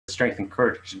strength and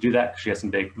courage to do that because she has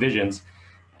some big visions,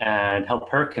 and help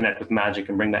her connect with magic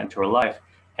and bring that into her life.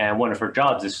 And one of her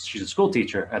jobs is she's a school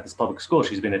teacher at this public school.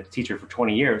 She's been a teacher for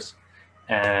 20 years.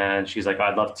 And she's like,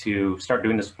 I'd love to start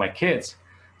doing this with my kids.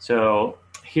 So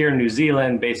here in New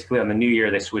Zealand, basically on the new year,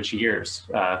 they switch years,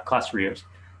 classroom years.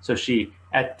 So she,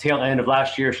 at the tail end of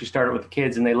last year, she started with the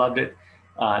kids and they loved it.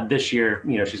 This year,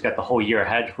 you know, she's got the whole year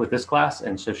ahead with this class.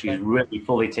 And so she's really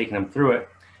fully taken them through it.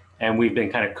 And we've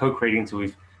been kind of co-creating. So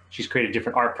she's created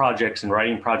different art projects and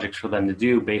writing projects for them to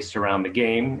do based around the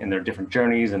game and their different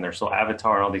journeys and their soul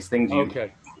avatar and all these things you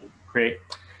create.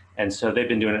 And so they've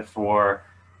been doing it for,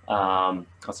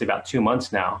 let's say about 2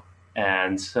 months now.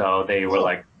 And so they were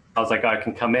like, I was like, I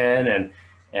can come in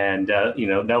and you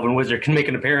know, the Elvin Wizard can make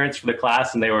an appearance for the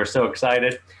class, and they were so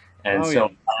excited. And so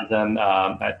then,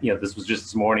 you know, this was just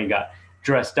this morning, got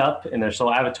dressed up in their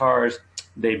soul avatars.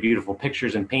 They had beautiful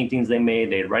pictures and paintings they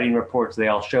made. They had writing reports they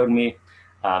all showed me.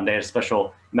 They had a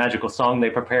special magical song they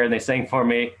prepared and they sang for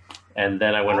me. And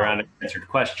then I went around and answered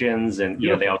questions, and you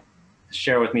know, they all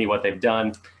share with me what they've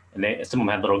done. And some of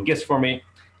them had little gifts for me.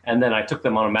 And then I took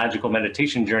them on a magical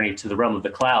meditation journey to the realm of the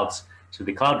clouds, to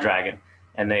the cloud dragon.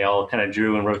 And they all kind of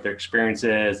drew and wrote their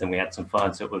experiences, and we had some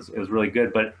fun. So it was really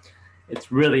good, but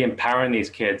it's really empowering these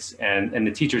kids, and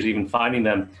the teachers even finding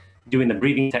them doing the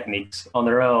breathing techniques on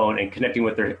their own and connecting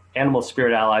with their animal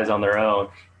spirit allies on their own.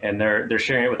 And they're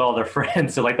sharing it with all their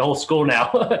friends. So like the whole school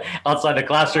now outside the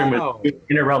classroom is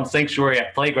inner realm sanctuary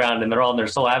at playground, and they're all in their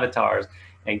soul avatars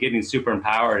and getting super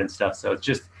empowered and stuff. So it's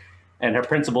just, and her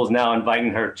principal is now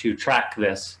inviting her to track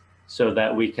this so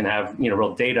that we can have, you know,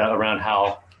 real data around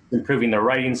how improving their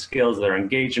writing skills, their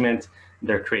engagement,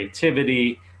 their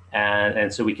creativity.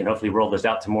 And so we can hopefully roll this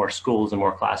out to more schools and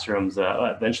more classrooms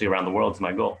eventually around the world is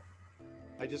my goal.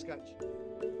 I just got you.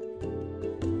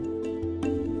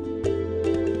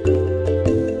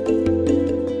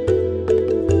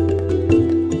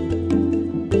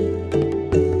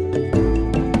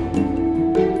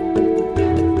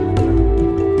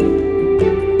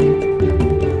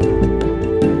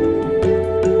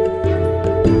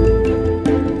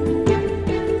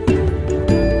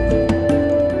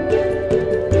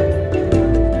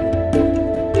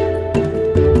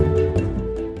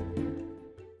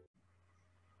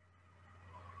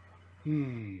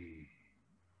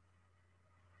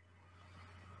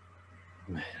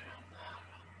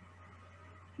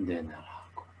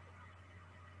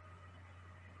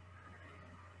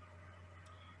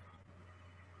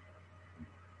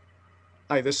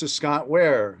 Hi, this is Scott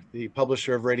Ware, the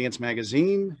publisher of Radiance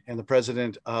Magazine and the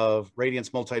president of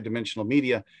Radiance Multidimensional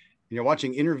Media. And you're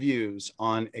watching interviews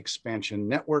on Xpnsion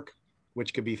Network,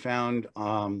 which could be found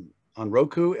on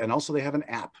Roku, and also they have an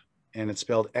app, and it's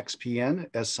spelled XPN,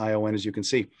 S-I-O-N, as you can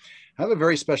see. I have a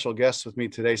very special guest with me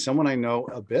today, someone I know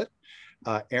a bit,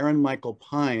 Aaron Michael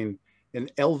Pyne, an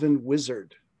Elvin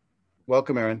Wizard.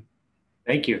 Welcome, Aaron.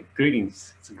 Thank you.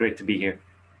 Greetings. It's great to be here.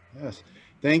 Yes.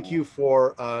 Thank you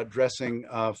for dressing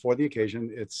for the occasion.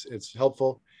 It's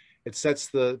helpful. It sets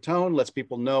the tone, lets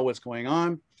people know what's going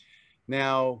on.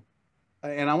 Now,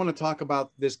 and I want to talk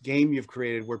about this game you've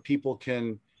created where people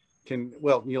can,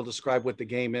 well, you'll describe what the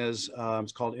game is.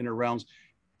 It's called Inner Realms.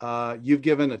 You've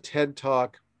given a TED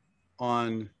Talk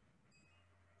on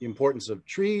the importance of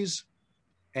trees,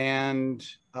 and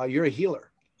you're a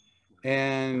healer,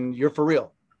 and you're for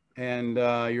real. And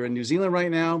you're in New Zealand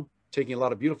right now, taking a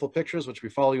lot of beautiful pictures, which we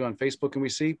follow you on Facebook and we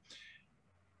see.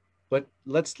 But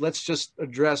let's just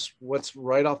address what's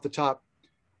right off the top.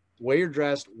 The way you're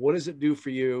dressed, what does it do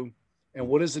for you? And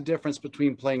what is the difference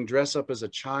between playing dress up as a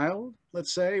child,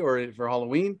 let's say, or for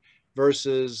Halloween,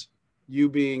 versus you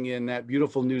being in that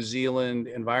beautiful New Zealand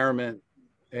environment?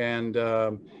 And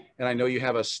I know you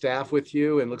have a staff with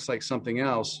you, and looks like something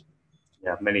else.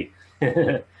 Yeah, many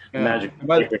magic.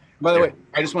 By the way,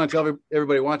 I just want to tell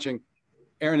everybody watching,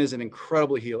 Aaron is an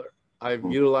incredible healer. I've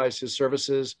utilized his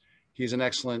services. He's an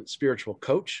excellent spiritual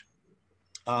coach.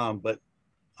 But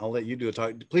I'll let you do a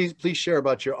talk. Please share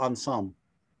about your ensemble.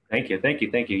 Thank you.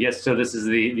 Yes, so this is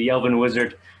the Elvin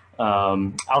Wizard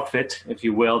outfit, if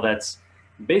you will. That's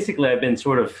basically, I've been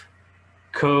sort of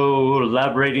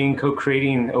collaborating,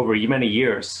 co-creating over many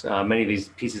years. Many of these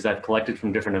pieces I've collected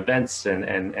from different events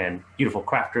and beautiful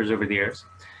crafters over the years.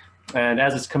 And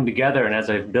as it's come together, and as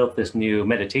I've built this new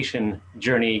meditation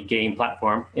journey game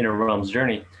platform, Inner Realms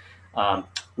Journey,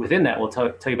 within that, we'll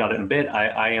tell you about it in a bit.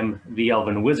 I am the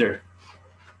Elvin Wizard.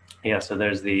 Yeah, so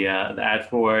there's the ad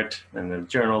for it and the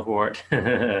journal for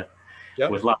it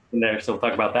with lots in there. So we'll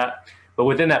talk about that. But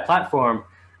within that platform,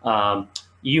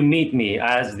 you meet me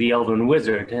as the Elvin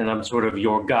Wizard, and I'm sort of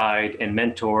your guide and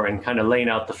mentor and kind of laying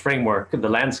out the framework, the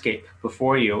landscape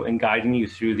before you and guiding you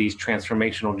through these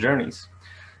transformational journeys.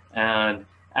 And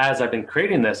as I've been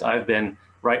creating this, I've been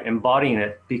embodying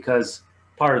it, because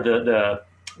part of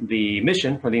the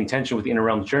mission or the intention with the Inner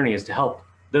Realms journey is to help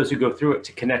those who go through it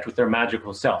to connect with their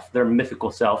magical self, their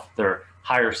mythical self, their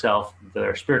higher self,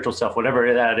 their spiritual self,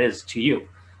 whatever that is to you.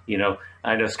 You know,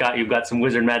 I know, Scott, you've got some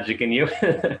wizard magic in you.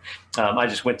 I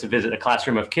just went to visit a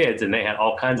classroom of kids, and they had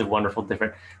all kinds of wonderful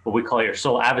different, what we call your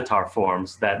soul avatar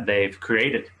forms that they've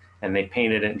created, and they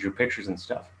painted it and drew pictures and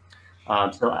stuff.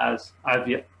 So as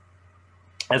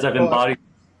I've embodied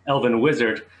Elvin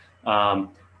Wizard,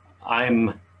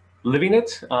 I'm living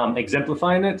it,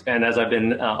 exemplifying it. And as I've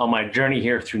been on my journey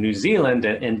here through New Zealand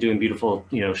and doing beautiful,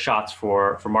 shots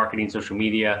for marketing, social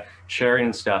media, sharing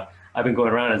and stuff, I've been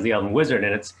going around as the Elvin Wizard,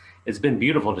 and it's been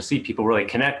beautiful to see people really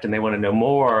connect, and they want to know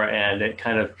more, and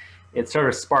it sort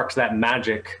of sparks that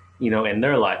magic, in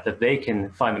their life, that they can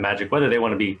find the magic, whether they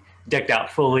want to be decked out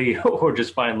fully or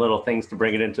just find little things to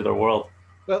bring it into their world.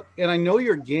 Well, and I know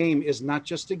your game is not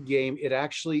just a game. It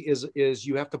actually is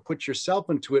you have to put yourself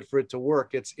into it for it to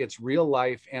work. It's real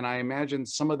life. And I imagine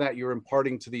some of that you're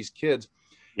imparting to these kids.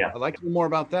 Yeah. I'd like to know more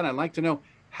about that. I'd like to know,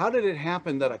 how did it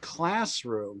happen that a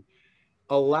classroom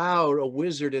allowed a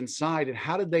wizard inside, and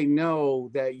how did they know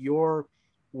that your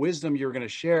wisdom you're going to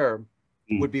share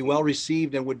would be well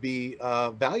received and would be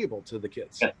valuable to the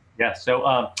kids? Yeah. So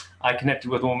I connected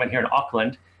with a woman here in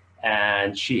Auckland,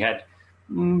 and she had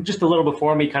just a little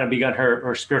before me kind of begun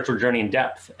her spiritual journey in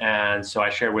depth. And so I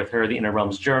shared with her the Inner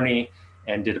Realms journey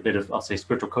and did a bit of, I'll say,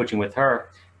 spiritual coaching with her.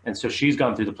 And so she's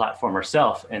gone through the platform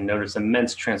herself and noticed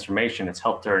immense transformation. It's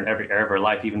helped her in every area of her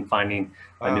life, even finding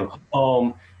a new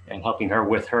home, and helping her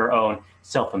with her own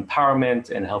self-empowerment,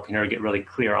 and helping her get really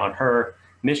clear on her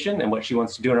mission and what she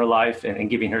wants to do in her life, and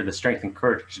giving her the strength and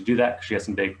courage to do that, because she has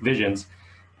some big visions,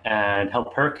 and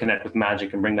help her connect with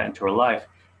magic and bring that into her life.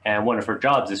 And one of her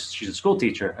jobs is, she's a school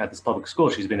teacher at this public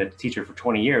school. She's been a teacher for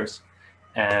 20 years.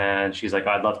 And she's like,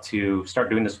 I'd love to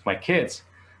start doing this with my kids.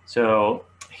 So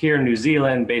here in New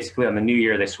Zealand, basically on the new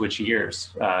year, they switch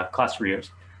years, classroom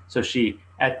years. So she,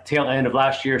 at the tail end of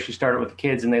last year, she started with the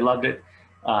kids and they loved it.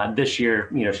 This year,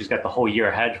 she's got the whole year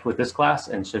ahead with this class.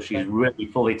 And so she's really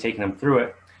fully taken them through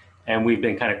it. And we've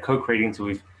been kind of co-creating.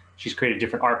 So she's created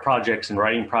different art projects and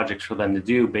writing projects for them to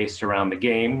do based around the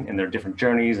game and their different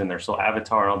journeys and their soul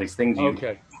avatar and all these things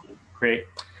you create.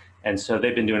 And so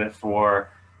they've been doing it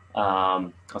for,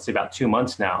 I'll say about 2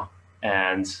 months now.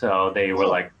 And so they were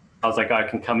like, I was like, I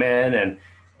can come in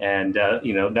and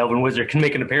Elvin Wizard can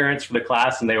make an appearance for the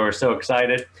class. And they were so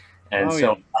excited. And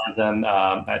so then,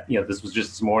 this was just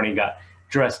this morning, got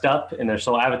dressed up in their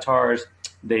soul avatars.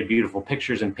 They had beautiful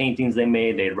pictures and paintings they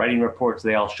made. They had writing reports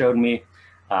they all showed me.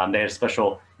 They had a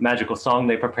special magical song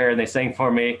they prepared and they sang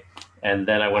for me. And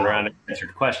then I went around and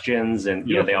answered questions, and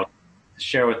they all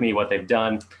share with me what they've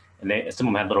done. And some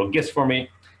of them had little gifts for me.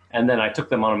 And then I took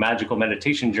them on a magical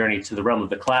meditation journey to the realm of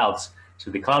the clouds, to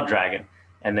the cloud dragon.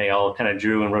 And they all kind of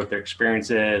drew and wrote their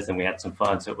experiences, and we had some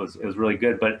fun. So it was really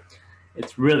good. But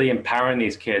it's really empowering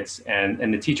these kids,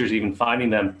 and the teachers even finding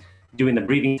them doing the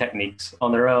breathing techniques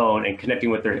on their own and connecting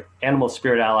with their animal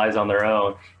spirit allies on their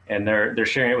own. And they're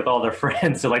sharing it with all their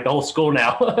friends. So like the whole school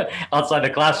now outside the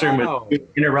classroom is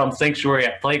Inner Realm Sanctuary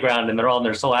at playground, and they're all in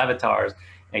their soul avatars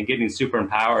and getting super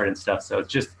empowered and stuff. So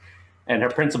it's just, and her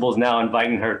principal is now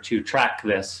inviting her to track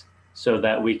this so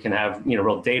that we can have,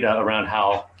 real data around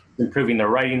how improving their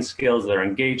writing skills, their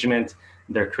engagement,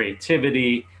 their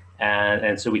creativity.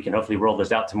 And so we can hopefully roll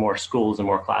this out to more schools and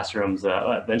more classrooms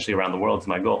eventually around the world is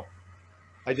my goal.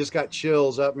 I just got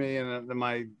chills up me and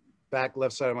my back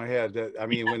left side of my head. I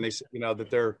mean, when they say, that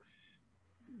they're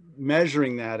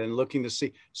measuring that and looking to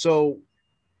see. So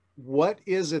what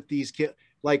is it these kids,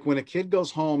 like when a kid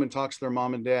goes home and talks to their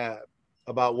mom and dad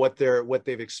about what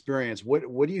they've experienced,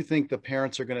 what do you think the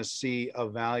parents are going to see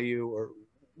of value, or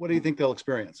what do you think they'll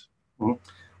experience? Mm-hmm.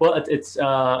 Well, it's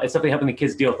definitely helping the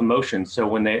kids deal with emotions. So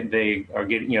when they are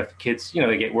getting, if the kids,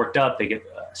 they get worked up, they get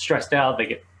stressed out, they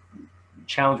get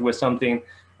challenged with something,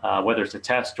 whether it's a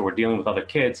test or dealing with other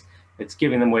kids, it's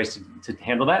giving them ways to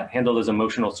handle those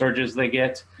emotional surges they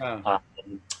get.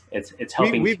 It's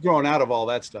helping. We've grown out of all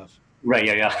that stuff. Right.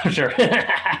 Yeah. Sure.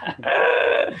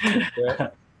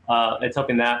 It's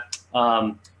helping that.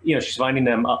 She's finding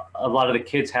them. A lot of the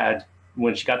kids had,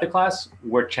 when she got to class,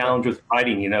 were challenged with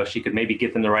writing. She could maybe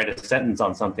get them to write a sentence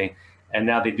on something. And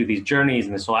now they do these journeys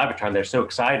in the soul avatar, and they're so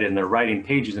excited, and they're writing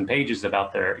pages and pages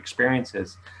about their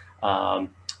experiences.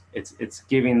 It's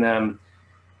giving them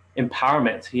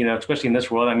empowerment, especially in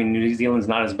this world. I mean, New Zealand's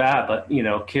not as bad, but,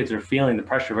 kids are feeling the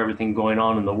pressure of everything going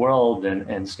on in the world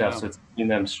and stuff. Yeah. So it's giving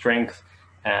them strength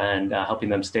and helping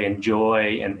them stay in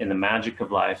joy and in the magic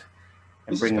of life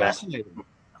and This is bring that. fascinating.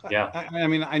 Yeah. I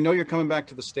mean, I know you're coming back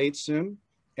to the States soon,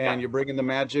 and Yeah. you're bringing the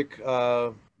magic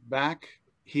back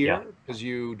Yeah. here because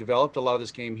you developed a lot of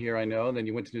this game here, I know, and then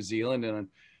you went to New Zealand, and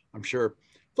I'm sure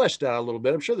fleshed out a little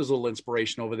bit. I'm sure there's a little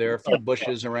inspiration over there, a few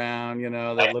bushes around,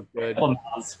 that look good.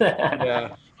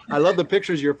 Yeah. I love the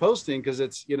pictures you're posting because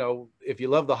it's, if you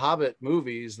love the Hobbit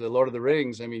movies, the Lord of the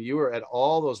Rings, I mean, you were at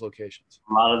all those locations.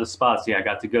 A lot of the spots, I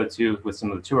got to go to with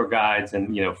some of the tour guides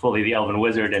and, fully the Elvin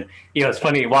Wizard. And, it's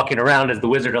funny walking around as the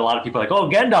wizard, a lot of people are like, oh,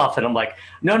 Gandalf. And I'm like,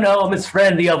 no, I'm his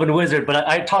friend, the Elvin Wizard. But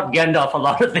I taught Gandalf a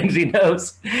lot of things he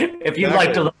knows. If you'd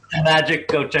like to learn magic,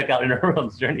 go check out Inner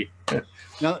Realms Journey.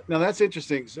 Now that's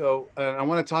interesting. So I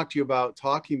want to talk to you about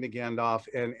talking to Gandalf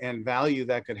and value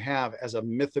that could have as a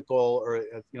mythical, or,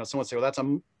 someone say, well, that's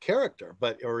a character,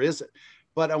 or is it?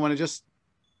 But I want to just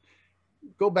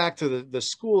go back to the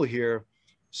school here.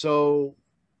 So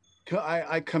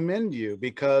I commend you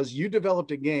because you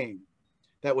developed a game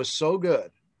that was so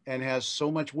good and has so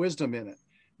much wisdom in it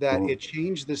that it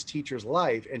changed this teacher's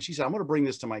life. And she said, I'm going to bring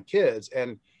this to my kids.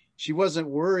 And she wasn't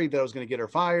worried that I was going to get her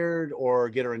fired or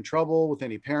get her in trouble with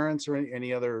any parents or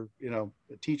any other,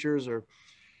 teachers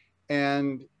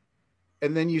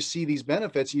and then you see these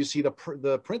benefits. You see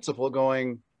the principal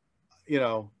going,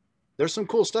 there's some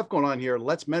cool stuff going on here.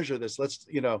 Let's measure this. Let's,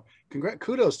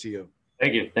 kudos to you.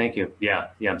 Thank you. Yeah,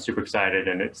 I'm super excited,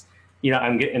 and it's,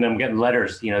 I'm getting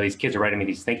letters. These kids are writing me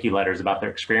these thank you letters about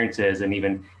their experiences, and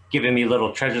even giving me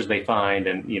little treasures they find.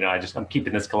 And I'm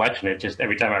keeping this collection. It just,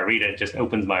 every time I read it, just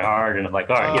opens my heart, and I'm like,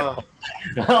 all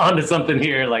right, on to something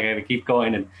here. Like, I have to keep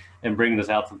going and bring this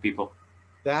out to people.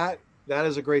 That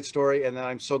is a great story, and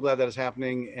I'm so glad that is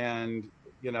happening. And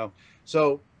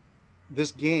so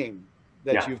this game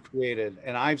that you've created,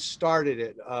 and I've started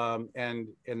it, and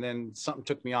then something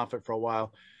took me off it for a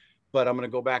while, but I'm going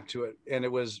to go back to it. And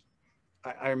it was,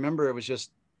 I remember it was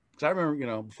just, because I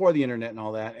remember, before the internet and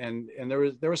all that, and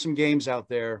there were some games out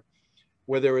there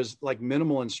where there was like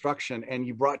minimal instruction, and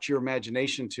you brought your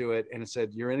imagination to it, and it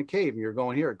said, you're in a cave, and you're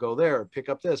going here, go there, pick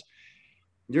up this.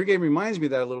 Your game reminds me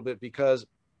of that a little bit, because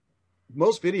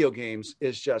most video games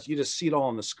is just, you just see it all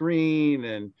on the screen,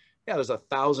 and yeah, there's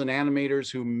 1,000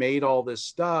 animators who made all this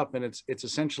stuff. And it's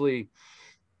essentially,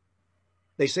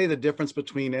 they say the difference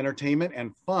between entertainment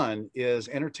and fun is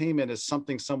entertainment is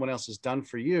something someone else has done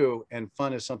for you, and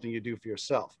fun is something you do for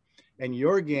yourself. And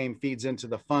your game feeds into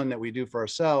the fun that we do for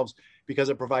ourselves, because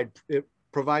it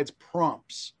provides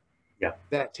prompts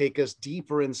that take us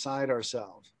deeper inside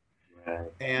ourselves. Right.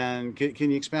 And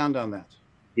can you expound on that?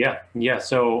 Yeah.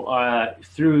 So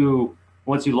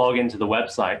once you log into the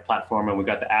website platform, and we've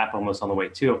got the app almost on the way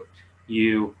too,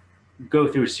 you go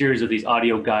through a series of these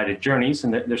audio guided journeys,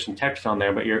 and there's some text on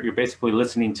there, but you're basically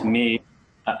listening to me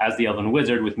as the Elvin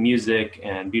Wizard, with music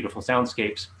and beautiful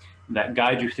soundscapes that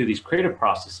guide you through these creative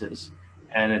processes.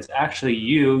 And it's actually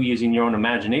you using your own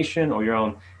imagination or your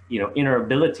own, inner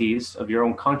abilities of your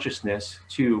own consciousness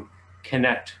to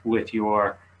connect with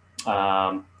your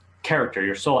character,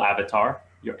 your soul avatar,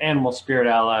 your animal spirit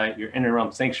ally, your inner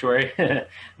realm sanctuary.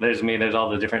 There's me, there's all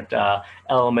the different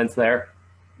elements there.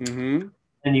 Mm-hmm.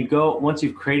 And you go, once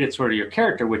you've created sort of your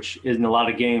character, which is in a lot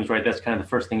of games, right? That's kind of the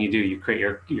first thing you do. You create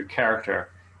your character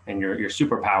and your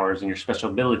superpowers and your special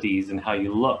abilities and how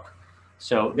you look.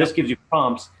 So this gives you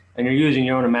prompts, and you're using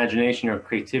your own imagination, your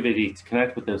creativity to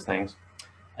connect with those things.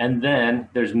 And then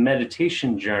there's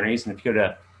meditation journeys. And if you go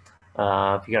to,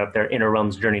 if you got up there,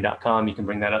 innerrealmsjourney.com, you can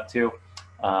bring that up too.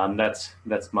 That's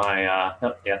my,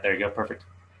 there you go, perfect.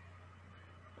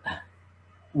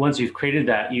 Once you've created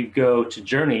that, you go to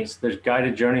journeys. There's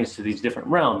guided journeys to these different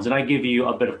realms. And I give you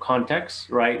a bit of context,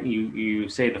 right? You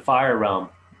say the fire realm.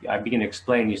 I begin to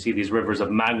explain, you see these rivers of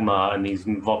magma and these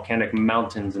volcanic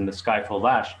mountains and the sky full of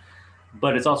ash.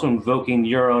 But it's also invoking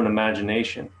your own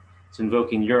imagination. It's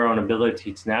invoking your own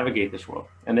ability to navigate this world.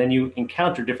 And then you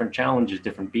encounter different challenges,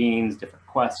 different beings, different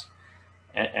quests.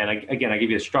 And again, I give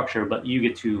you a structure, but you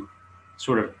get to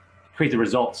sort of create the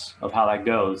results of how that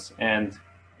goes, and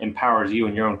empowers you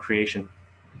in your own creation.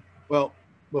 Well,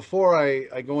 before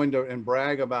I go into and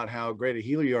brag about how great a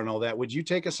healer you are and all that, would you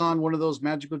take us on one of those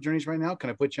magical journeys right now? Can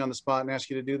I put you on the spot and ask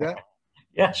you to do that?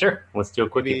 Yeah, sure. Let's do a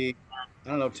quickie. Maybe, I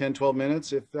don't know, 10, 12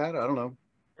 minutes, if that, I don't know.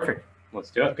 Perfect.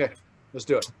 Let's do it. Okay, let's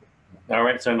do it. All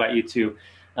right, so I invite you to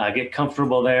get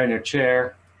comfortable there in your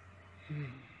chair.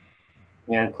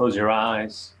 And close your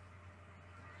eyes.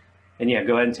 And yeah,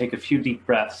 go ahead and take a few deep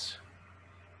breaths.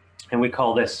 And we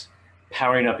call this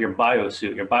powering up your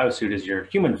biosuit. Your biosuit is your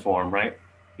human form, right?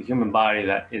 The human body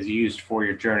that is used for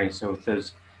your journey. So with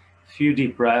those few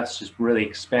deep breaths, just really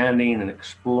expanding and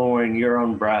exploring your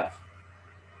own breath,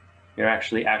 you're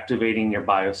actually activating your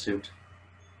biosuit.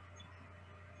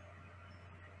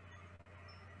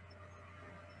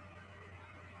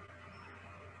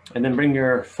 And then bring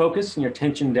your focus and your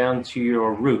attention down to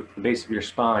your root, the base of your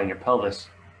spine, your pelvis,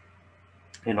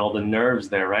 and all the nerves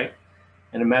there, right?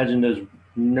 And imagine those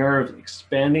nerves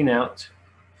expanding out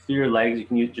through your legs. You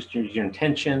can just use your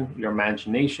intention, your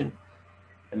imagination,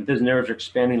 and those nerves are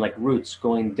expanding like roots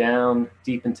going down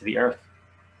deep into the earth,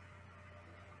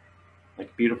 like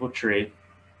a beautiful tree.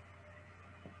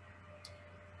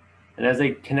 And as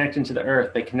they connect into the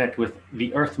earth, they connect with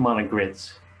the earth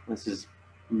monogrids. This is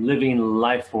living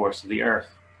life force of the earth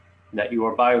that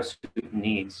your biosuit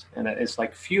needs, and it's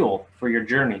like fuel for your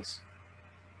journeys.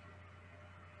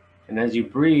 And as you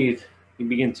breathe, you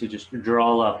begin to just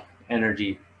draw up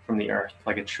energy from the earth,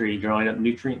 like a tree, drawing up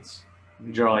nutrients,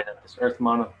 drawing up this earth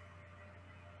mana,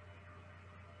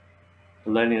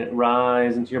 letting it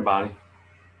rise into your body,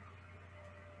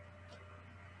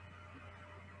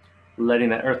 letting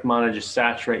that earth mana just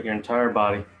saturate your entire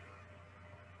body,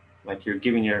 like you're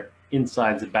giving your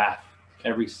insides a bath,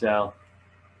 every cell.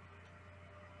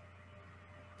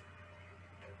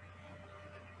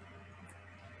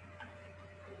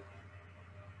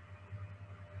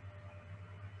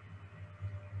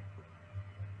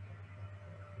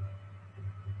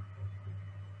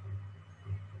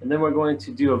 And then we're going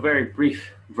to do a very brief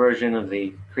version of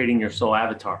the creating your soul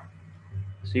avatar.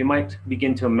 So you might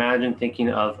begin to imagine thinking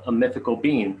of a mythical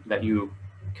being that you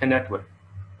connect with.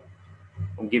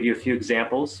 I'll give you a few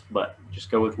examples, but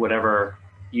just go with whatever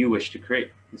you wish to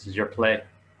create. This is your play.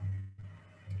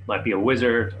 Might be a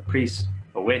wizard, a priest,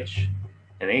 a witch,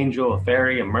 an angel, a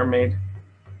fairy, a mermaid,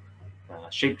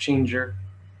 a shape changer,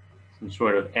 some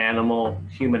sort of animal,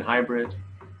 human hybrid,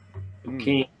 a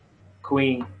king,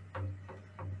 queen,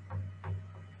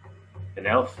 an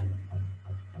elf,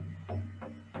 a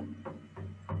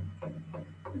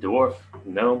dwarf, a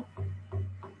gnome,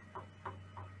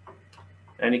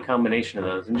 any combination of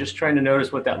those, and just trying to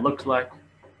notice what that looks like.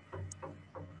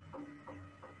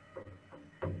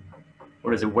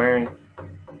 What is it wearing?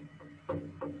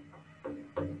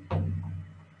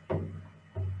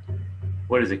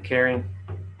 What is it carrying?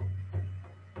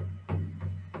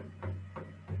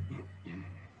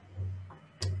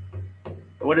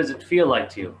 What does it feel like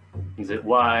to you? Is it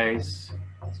wise?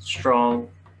 Is it strong?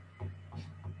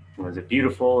 Is it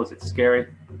beautiful? Is it scary?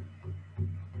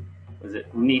 Is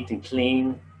it neat and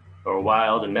clean, or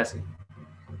wild and messy?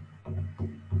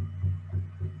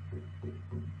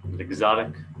 Is it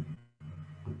exotic?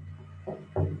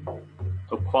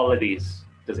 What qualities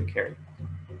does it carry?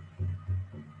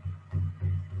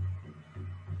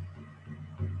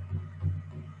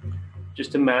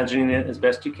 Just imagining it as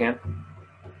best you can.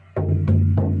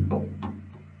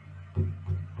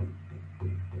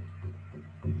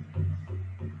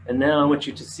 And now I want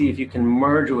you to see if you can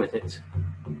merge with it,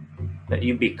 that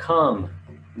you become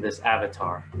this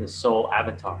avatar, this soul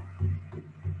avatar.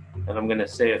 And I'm going to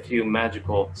say a few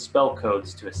magical spell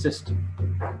codes to assist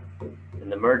in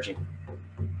the merging.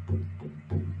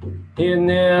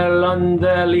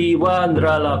 Inelandali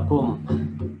wandralakum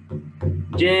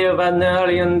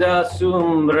Jevanarianda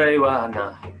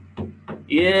sumbrewana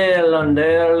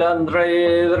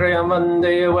Yelandelandre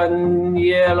Dreamandewan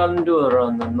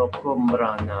Yelanduran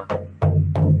Nokumbrana.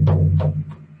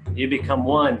 You become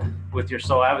one with your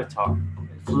soul avatar.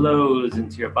 It flows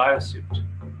into your biosuit,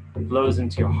 it flows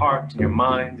into your heart and your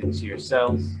mind, into your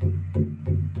cells.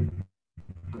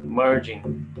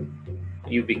 Merging,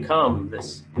 you become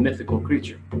this mythical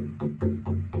creature.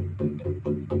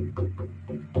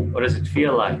 What does it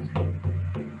feel like?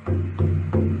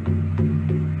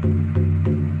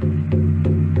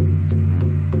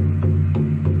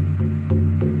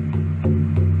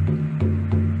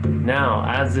 Now,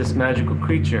 as this magical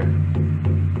creature,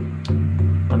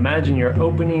 imagine you're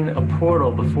opening a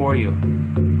portal before you, a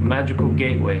magical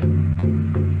gateway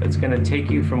that's going to take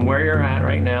you from where you're at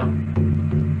right now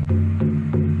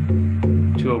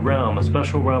to a realm, a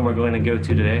special realm we're going to go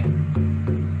to today.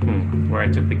 Where I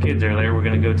took the kids earlier, we're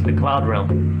going to go to the cloud realm.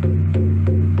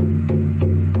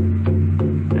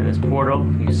 And this portal,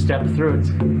 you step through it,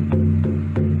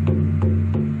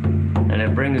 and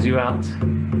it brings you out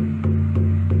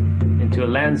into a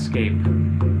landscape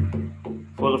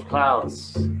full of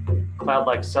clouds,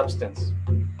 cloud-like substance.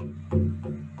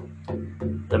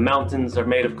 The mountains are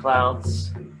made of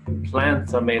clouds,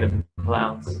 plants are made of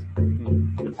clouds,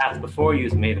 the path before you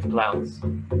is made of clouds,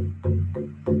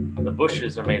 the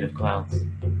bushes are made of clouds.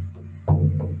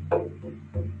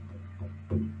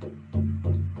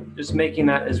 Just making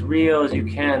that as real as you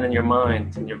can in your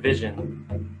mind, in your vision.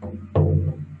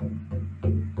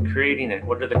 Creating it.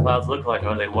 What do the clouds look like?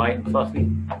 Are they white and fluffy?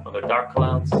 Are they dark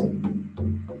clouds? And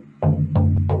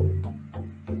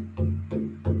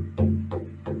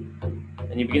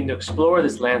you begin to explore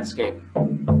this landscape.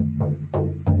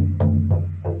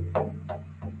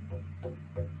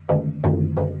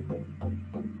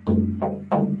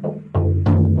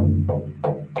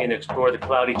 Begin to explore the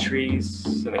cloudy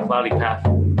trees and the cloudy path.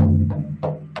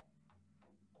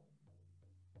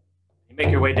 You make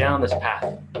your way down this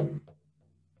path,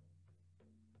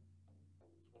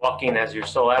 walking as your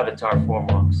soul avatar form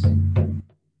walks.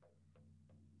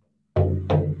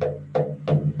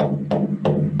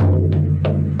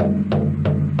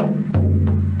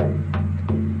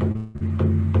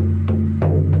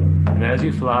 And as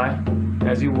you fly,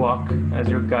 as you walk, as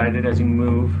you're guided, as you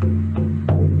move,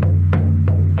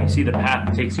 you see the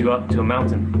path takes you up to a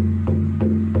mountain.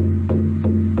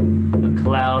 A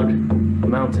cloud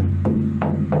mountain.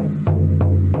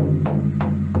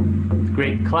 With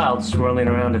great clouds swirling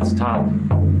around its top.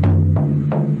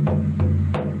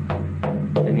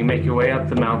 And you make your way up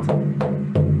the mountain.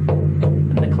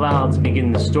 And the clouds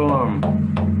begin to storm,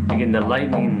 begin to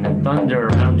lightning and thunder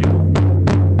around you.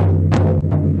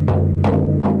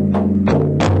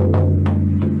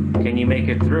 Can you make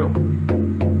it through?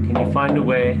 Can you find a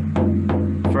way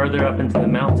further up into the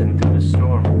mountain through the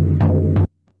storm?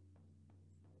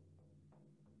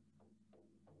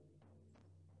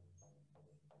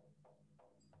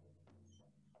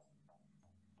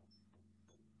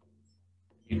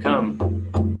 You come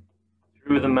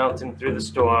through the mountain, through the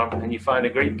storm, and you find a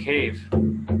great cave.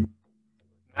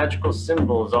 Magical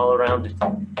symbols all around it.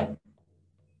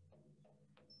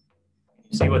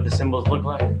 You see what the symbols look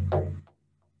like?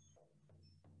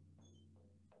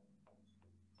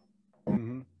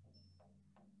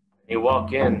 You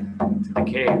walk in to the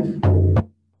cave. The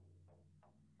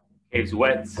cave's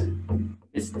wet,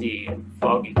 misty, and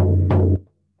foggy.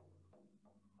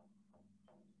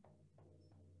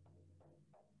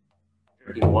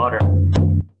 Drinking water.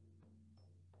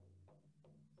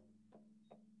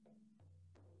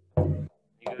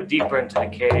 You go deeper into the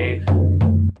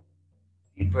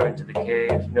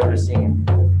cave, noticing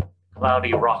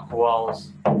cloudy rock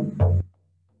walls,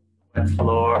 wet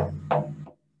floor,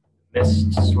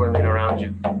 mist swirling around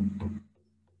you.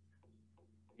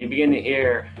 You begin to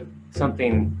hear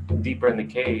something deeper in the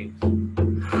cave.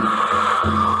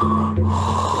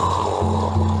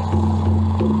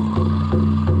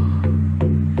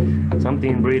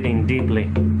 Something breathing deeply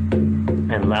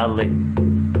and loudly.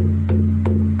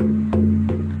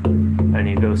 And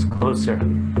he goes closer,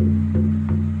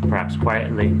 perhaps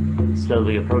quietly,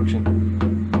 slowly approaching.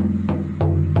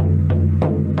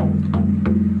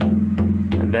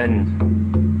 And then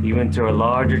you enter a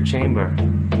larger chamber,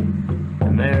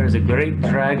 and there is a great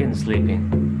dragon sleeping,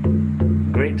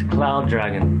 a great cloud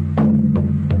dragon.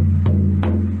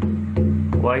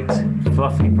 White,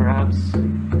 fluffy perhaps,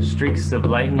 streaks of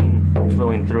lightning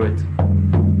flowing through it,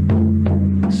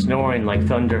 snoring like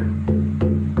thunder.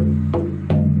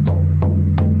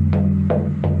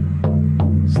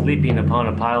 Sleeping upon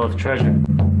a pile of treasure.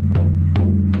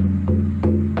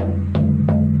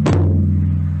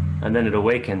 And then it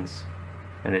awakens,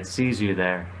 and it sees you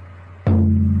there.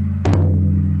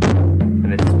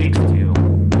 And it speaks to you.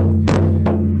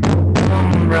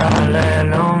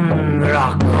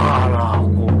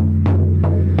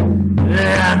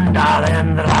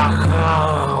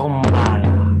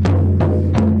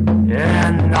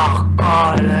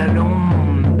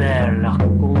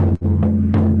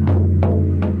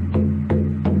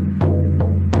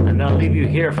 And I'll leave you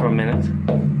here for a minute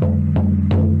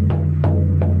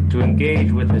to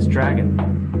engage with this dragon.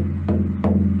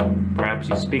 Perhaps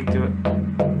you speak to it.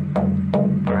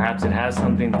 Perhaps it has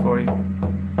something for you.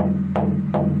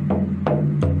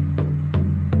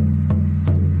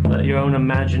 Let your own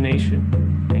imagination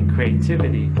and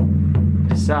creativity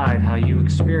decide how you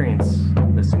experience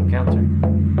this encounter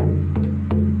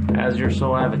as your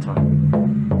soul avatar.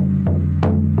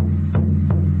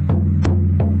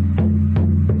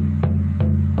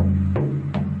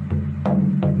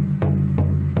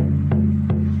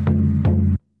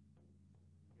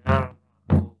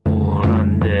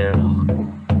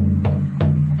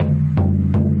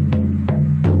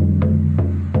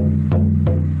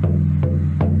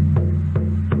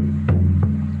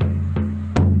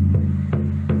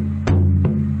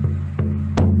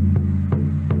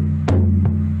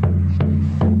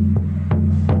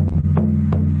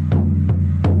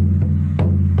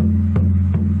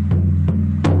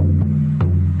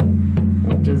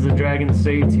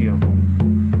 Say to you,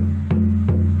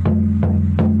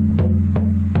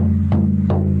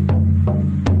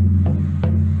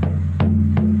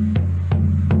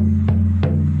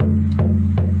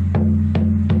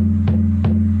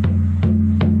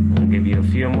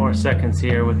 more seconds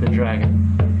here with the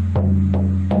dragon.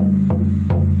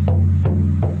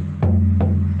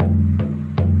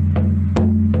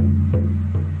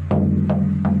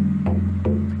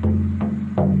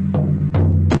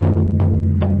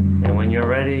 And when you're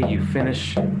ready, you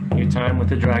finish your time with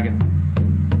the dragon.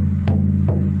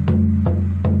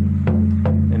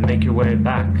 And make your way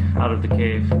back out of the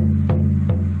cave.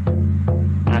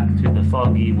 Back to the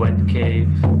foggy, wet cave.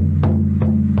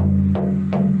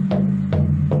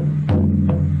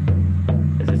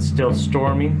 Is it still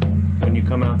stormy when you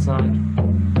come outside?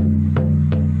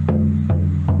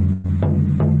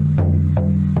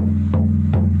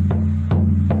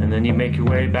 And then you make your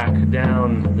way back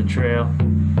down the trail.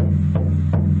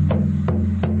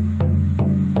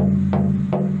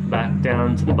 Back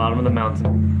down to the bottom of the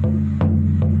mountain.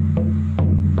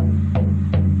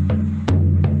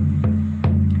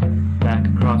 Back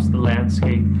across the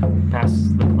landscape,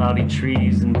 past the cloudy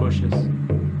trees and bushes.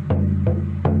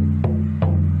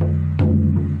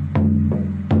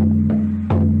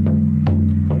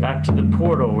 Back to the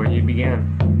portal where you began.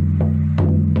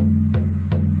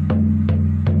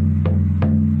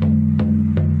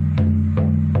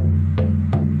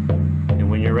 And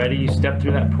when you're ready, you step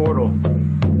through that portal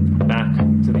back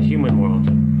to the human world,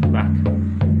 back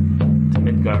to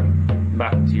Midgard,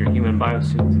 back to your human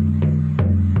biosuit.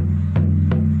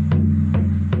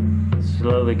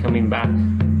 Slowly coming back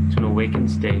to an awakened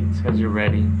state as you're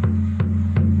ready.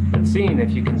 And seeing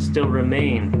if you can still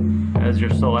remain as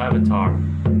your soul avatar.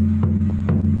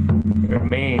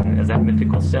 Remain as that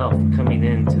mythical self coming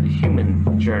into the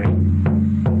human journey,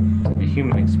 to the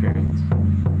human experience,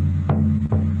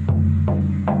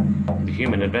 the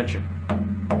human adventure.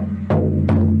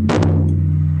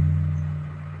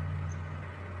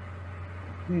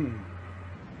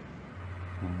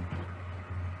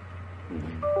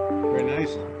 Very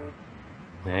nice.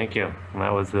 Thank you.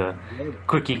 That was a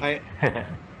quickie.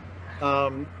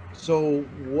 So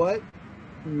what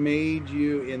made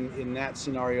you in that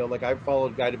scenario, like I've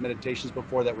followed guided meditations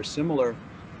before that were similar,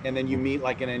 and then you meet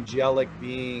like an angelic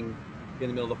being in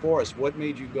the middle of the forest. What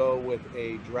made you go with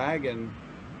a dragon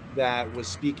that was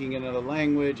speaking in another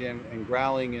language and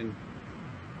growling, and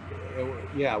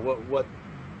yeah, what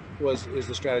is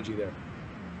the strategy there?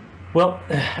 Well,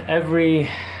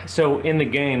 so in the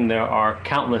game there are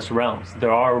countless realms.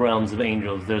 There are realms of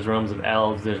angels, there's realms of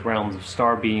elves, there's realms of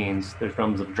star beings, there's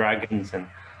realms of dragons, and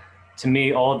to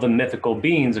me, all of the mythical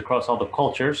beings across all the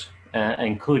cultures,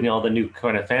 including all the new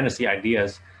kind of fantasy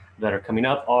ideas that are coming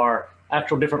up, are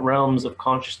actual different realms of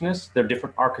consciousness. They're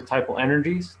different archetypal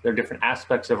energies. They're different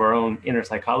aspects of our own inner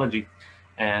psychology.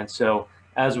 And so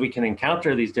as we can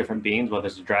encounter these different beings, whether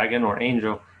it's a dragon or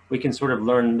angel, we can sort of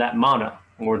learn that mana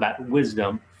or that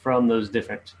wisdom from those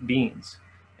different beings.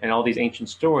 And all these ancient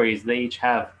stories, they each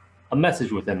have a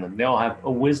message within them. They all have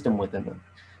a wisdom within them.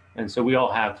 And so we all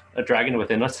have a dragon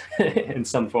within us in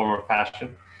some form or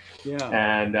fashion. Yeah.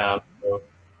 And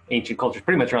ancient cultures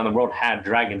pretty much around the world had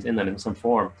dragons in them in some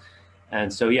form.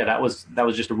 And so, yeah, that was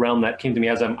just a realm that came to me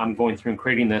as I'm going through and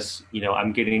creating this. You know,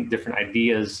 I'm getting different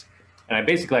ideas. And I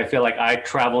feel like I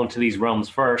travel into these realms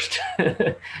first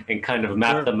and kind of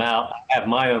map them out. I have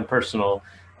my own personal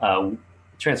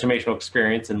transformational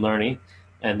experience and learning.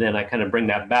 And then I kind of bring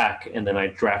that back, and then I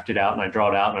draft it out and I draw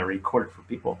it out and I record it for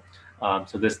people.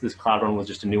 So this cloud run was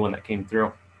just a new one that came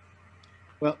through.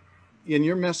 Well, and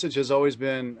your message has always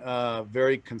been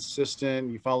very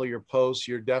consistent. You follow your posts.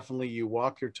 You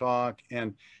walk your talk.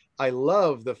 And I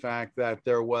love the fact that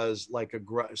there was like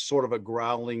sort of a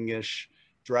growling-ish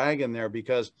dragon there,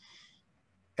 because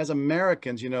as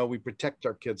Americans, you know, we protect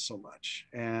our kids so much.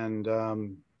 And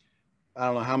I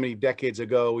don't know how many decades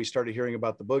ago we started hearing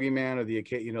about the boogeyman or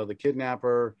the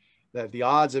kidnapper, that the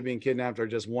odds of being kidnapped are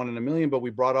just 1 in a million, but we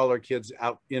brought all our kids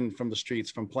out in from the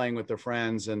streets, from playing with their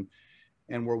friends, and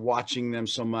we're watching them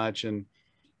so much. And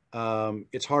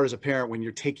it's hard as a parent when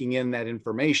you're taking in that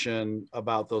information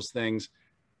about those things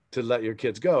to let your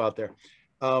kids go out there.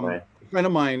 Right. A friend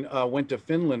of mine went to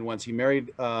Finland once. He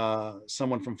married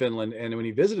someone from Finland. And when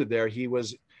he visited there, he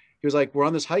was like, we're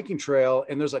on this hiking trail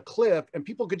and there's a cliff and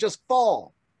people could just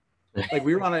fall. Like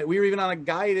we were even on a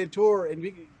guided tour, and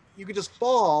you could just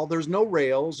fall. There's no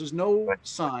rails, there's no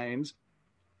signs.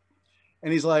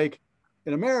 And he's like,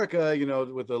 in America, you know,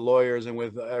 with the lawyers and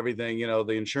with everything, you know,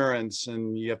 the insurance,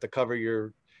 and you have to cover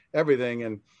your everything,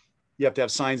 and you have to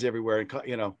have signs everywhere, and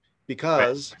you know,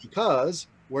 because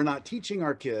we're not teaching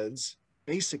our kids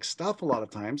basic stuff a lot of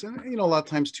times. And, you know, a lot of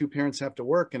times two parents have to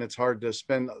work and it's hard to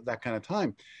spend that kind of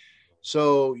time.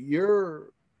 So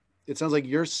it sounds like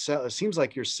it seems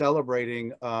like you're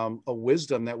celebrating a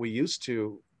wisdom that we used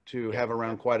to have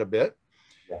around quite a bit.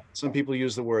 Some people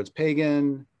use the words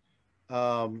pagan.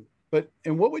 And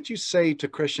what would you say to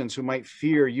Christians who might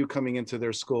fear you coming into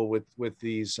their school with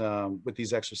these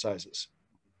exercises?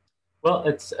 Well,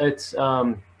 it's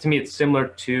to me, it's similar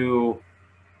to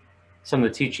some of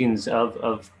the teachings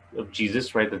of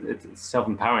Jesus, right? That it's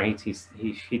self-empowering.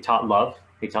 He taught love.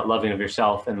 He taught loving of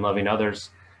yourself and loving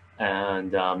others,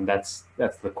 and that's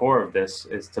the core of this,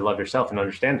 is to love yourself and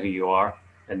understand who you are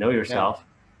and know yourself,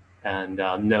 and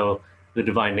know the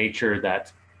divine nature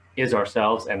that is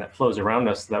ourselves and that flows around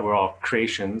us. That we're all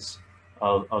creations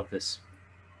of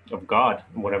God,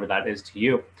 whatever that is to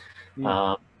you.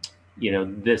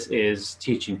 This is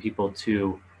teaching people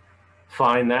to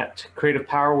find that creative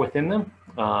power within them.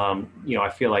 I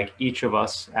feel like each of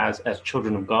us as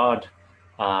children of God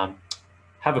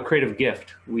have a creative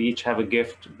gift. We each have a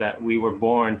gift that we were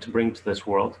born to bring to this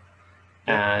world.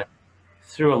 And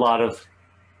through a lot of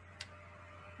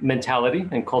mentality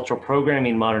and cultural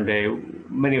programming in modern day,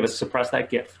 many of us suppress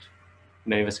that gift.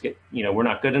 Many of us get, we're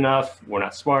not good enough, we're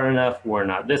not smart enough, we're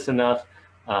not this enough.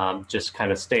 Just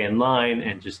kind of stay in line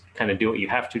and just kind of do what you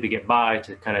have to get by,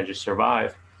 to kind of just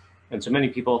survive. And so many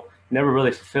people never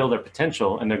really fulfill their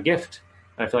potential and their gift.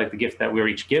 And I feel like the gift that we're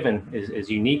each given is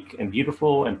unique and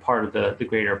beautiful and part of the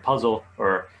greater puzzle,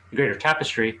 or the greater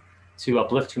tapestry, to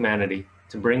uplift humanity,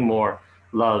 to bring more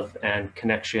love and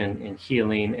connection and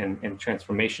healing and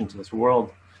transformation to this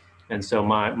world. And so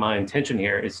my intention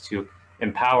here is to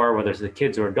empower, whether it's the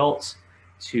kids or adults,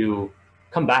 to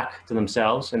come back to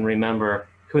themselves and remember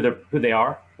who they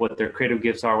are, what their creative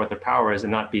gifts are, what their power is,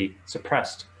 and not be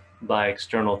suppressed by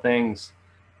external things,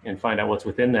 and find out what's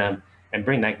within them and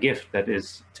bring that gift that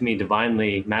is, to me,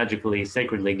 divinely, magically,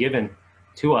 sacredly given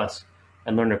to us,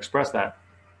 and learn to express that.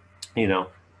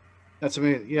 That's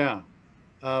amazing. Yeah.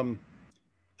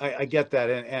 I get that.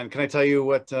 And can I tell you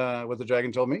what the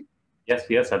dragon told me?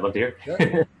 Yes, I'd love to hear.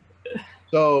 Yeah.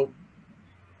 So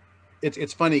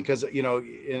it's funny because,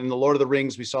 in the Lord of the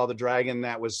Rings, we saw the dragon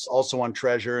that was also on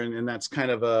treasure. And that's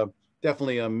kind of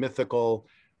definitely a mythical,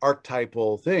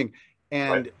 archetypal thing.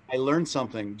 And right. I learned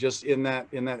something just in that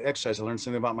exercise. I learned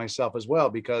something about myself as well,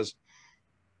 because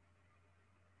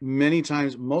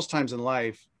most times in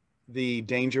life, the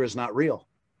danger is not real.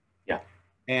 Yeah.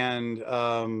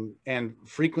 And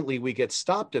frequently we get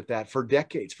stopped at that for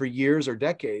decades, for years or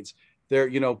decades.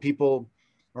 People,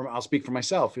 or I'll speak for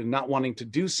myself, in not wanting to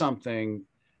do something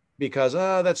because,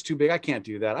 that's too big. I can't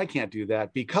do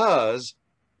that because,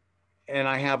 and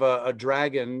I have a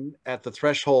dragon at the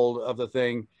threshold of the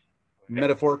thing,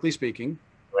 metaphorically speaking,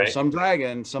 right. Some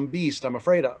dragon, some beast I'm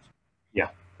afraid of. Yeah.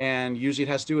 And usually it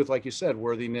has to do with, like you said,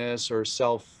 worthiness or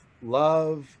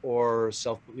self-love or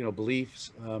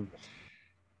beliefs.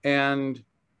 And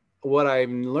what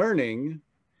I'm learning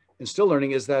and still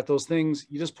learning is that those things,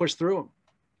 you just push through them.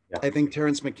 Yeah. I think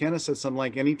Terence McKenna said something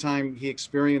like, anytime he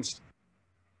experienced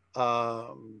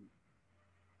a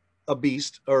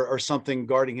beast or something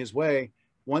guarding his way,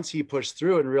 once he pushed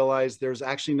through it and realized there's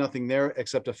actually nothing there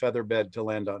except a feather bed to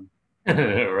land on.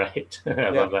 Right. I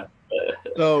love that.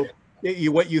 So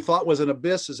what you thought was an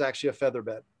abyss is actually a feather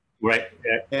bed. Right.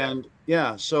 Yeah. And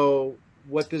so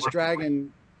what this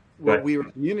dragon, what we were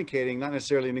communicating, not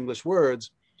necessarily in English words,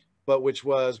 but which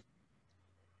was,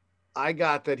 I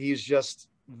got that he's just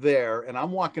there and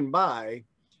I'm walking by,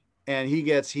 and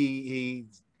he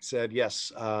said,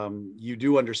 yes, you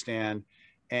do understand.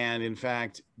 And in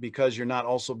fact, because you're not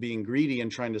also being greedy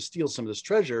and trying to steal some of this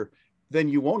treasure, then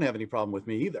you won't have any problem with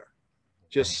me either.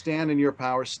 Just stand in your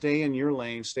power, stay in your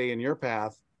lane, stay in your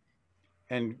path,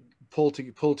 and pull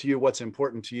to you what's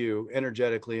important to you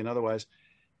energetically and otherwise.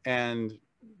 And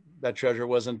that treasure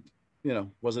wasn't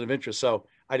of interest. So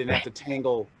I didn't have to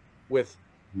tangle with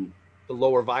the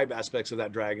lower vibe aspects of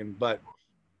that dragon. But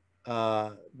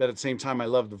at the same time, I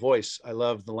love the voice. I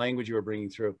love the language you were bringing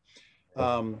through.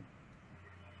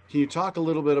 Can you talk a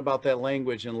little bit about that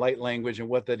language and light language and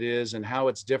what that is and how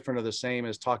it's different or the same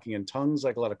as talking in tongues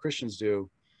like a lot of Christians do?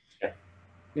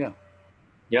 Yeah.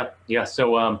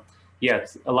 So,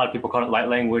 a lot of people call it light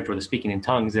language or the speaking in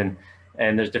tongues, and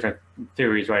there's different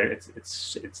theories, right?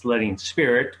 It's letting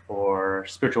spirit or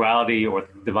spirituality or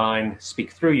the divine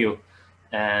speak through you.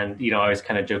 And, I always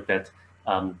kind of joke that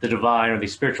the divine or the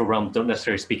spiritual realms don't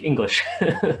necessarily speak English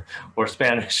or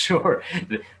Spanish, or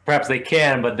perhaps they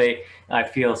can, but I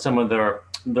feel some of their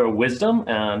wisdom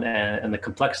and the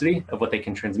complexity of what they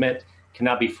can transmit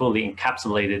cannot be fully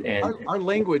encapsulated in our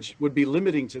language would be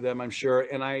limiting to them, I'm sure.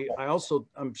 And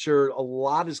I'm sure a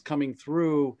lot is coming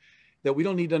through that we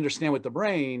don't need to understand with the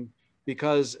brain,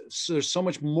 because there's so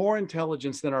much more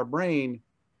intelligence than our brain.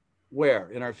 Where?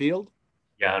 In our field?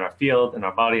 Yeah, in our field, in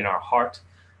our body, in our heart.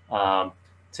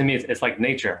 to me, it's like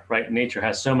nature, right? Nature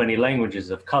has so many languages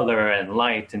of color and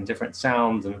light and different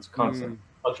sounds, and it's constantly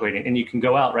fluctuating. And you can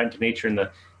go out right into nature and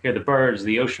hear the birds,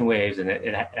 the ocean waves, and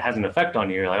it has an effect on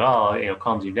you. You're like, oh,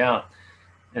 calms you down.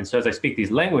 And so as I speak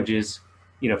these languages,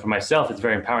 for myself, it's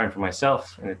very empowering for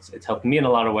myself, and it's helped me in a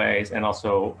lot of ways. And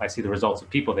also I see the results of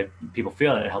people. People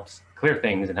feel it. It helps clear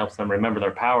things and helps them remember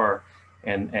their power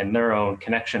and their own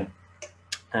connection.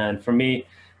 And for me,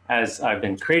 as I've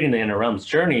been creating the Inner Realms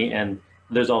journey, and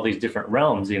there's all these different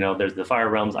realms, there's the fire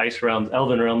realms, ice realms,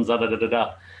 elven realms,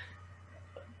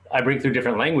 I bring through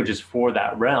different languages for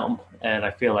that realm. And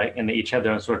I feel like, and they each have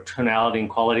their own sort of tonality and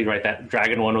quality, right? That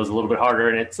dragon one was a little bit harder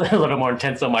and it's a little more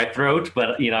intense on my throat,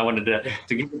 but I wanted to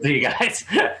give it to you guys.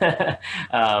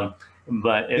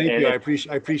 But thank you.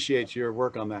 I appreciate your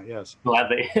work on that. Yes.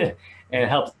 Gladly.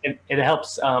 And it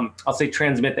helps, I'll say,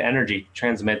 transmit the energy,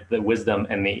 transmit the wisdom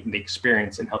and the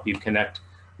experience, and help you connect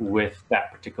with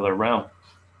that particular realm.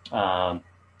 And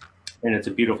it's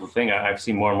a beautiful thing. I've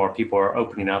seen more and more people are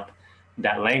opening up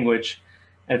that language.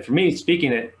 And for me,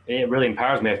 speaking it really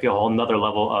empowers me. I feel a whole nother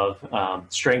level of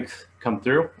strength come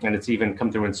through, and it's even come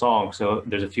through in song. So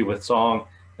there's a few with song,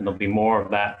 and there'll be more of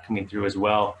that coming through as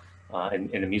well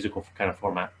in a musical kind of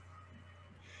format.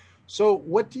 So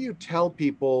what do you tell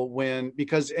people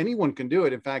because anyone can do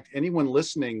it. In fact, anyone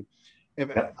listening,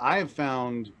 I have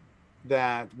found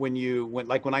that when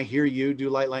when I hear you do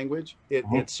light language,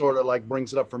 it sort of like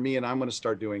brings it up for me, and I'm going to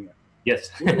start doing it. Yes.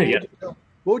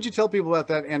 What would you tell people about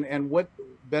that, and what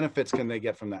benefits can they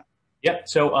get from that? Yeah,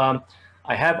 so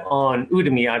I have on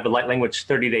Udemy, I have a light language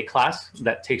 30-day class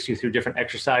that takes you through different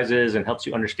exercises and helps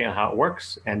you understand how it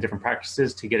works and different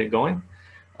practices to get it going.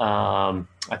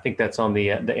 I think that's on the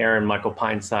Aaron Michael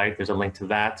Pyne site. There's a link to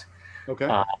that.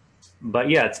 Okay. But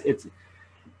yeah,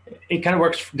 it kind of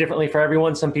works differently for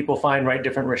everyone. Some people find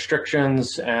different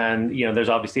restrictions, and there's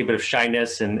obviously a bit of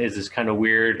shyness, and is this kind of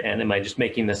weird, and am I just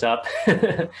making this up?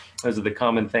 Those are the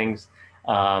common things.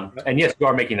 And yes, you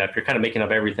are making up. You're kind of making up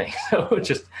everything. So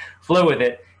just flow with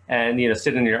it, and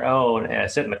sit in your own,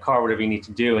 sit in the car, whatever you need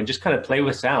to do, and just kind of play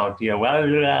with sound.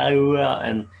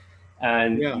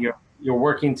 And you're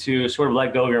working to sort of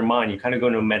let go of your mind. You kind of go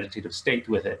into a meditative state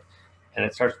with it, and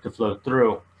it starts to flow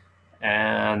through,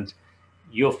 and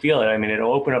you'll feel it. I mean,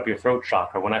 it'll open up your throat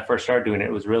chakra. When I first started doing it,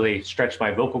 it was really stretched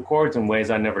my vocal cords in ways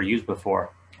I never used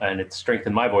before. And it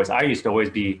strengthened my voice. I used to always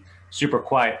be super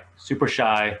quiet, super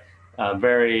shy,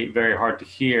 very, very hard to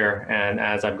hear. And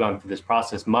as I've gone through this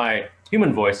process, my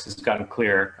human voice has gotten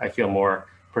clearer. I feel more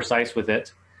precise with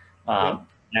it.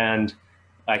 And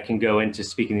I can go into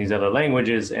speaking these other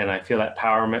languages, and I feel that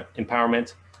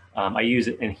empowerment. I use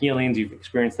it in healings. You've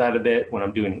experienced that a bit when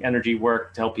I'm doing energy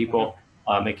work to help people.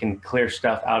 It can clear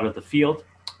stuff out of the field.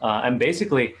 And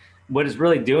basically what it's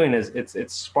really doing is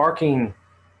it's sparking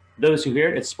those who hear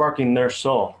it. It's sparking their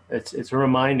soul. It's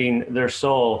reminding their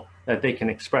soul that they can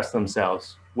express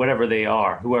themselves, whatever they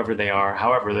are, whoever they are,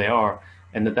 however they are.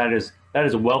 And that is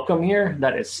welcome here,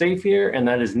 that is safe here, and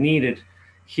that is needed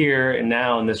here and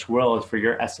now in this world for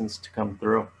your essence to come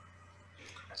through.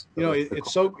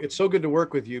 It's so good to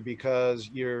work with you, because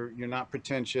you're not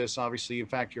pretentious. Obviously, in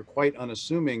fact, you're quite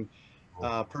unassuming.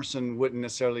 Person wouldn't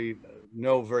necessarily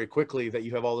know very quickly that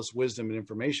you have all this wisdom and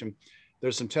information.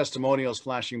 There's some testimonials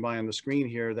flashing by on the screen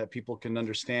here that people can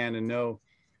understand and know,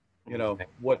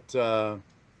 what the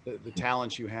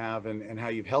talents you have and how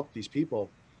you've helped these people.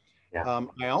 Yeah.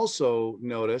 I also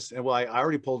noticed, and I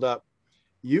already pulled up,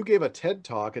 you gave a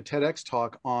TEDx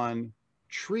talk on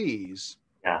trees,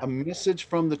 a message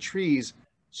from the trees.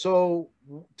 So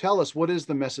tell us, what is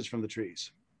the message from the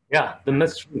trees? Yeah, the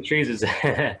message from the trees is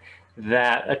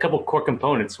that a couple core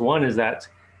components. One is that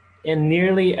in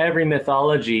nearly every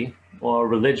mythology or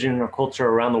religion or culture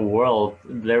around the world,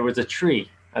 there was a tree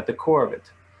at the core of it.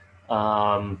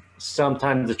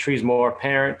 Sometimes the tree is more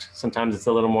apparent, sometimes it's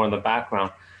a little more in the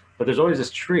background, but there's always this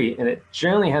tree, and it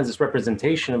generally has this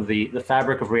representation of the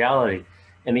fabric of reality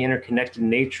and the interconnected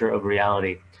nature of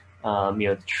reality.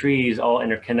 The trees all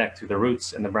interconnect through the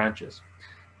roots and the branches.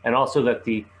 And also that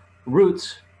the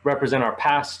roots represent our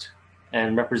past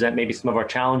and represent maybe some of our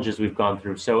challenges we've gone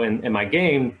through. So in my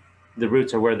game, the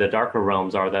roots are where the darker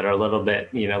realms are that are a little bit,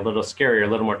 a little scarier, a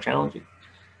little more challenging.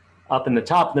 Up in the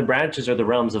top, the branches are the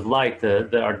realms of light,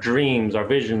 our dreams, our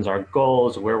visions, our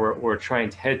goals, where we're trying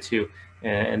to head to,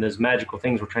 and those magical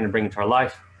things we're trying to bring into our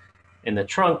life. In the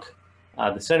trunk,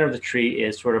 the center of the tree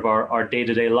is sort of our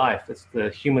day-to-day life. It's the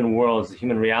human world, it's the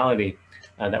human reality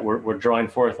that we're drawing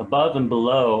forth above and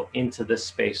below into this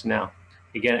space now.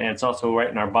 Again, and it's also right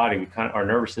in our body. Our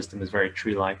nervous system is very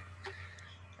tree-like.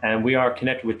 And we are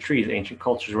connected with trees. Ancient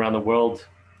cultures around the world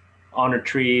honored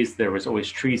trees. There was always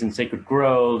trees in sacred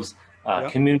groves.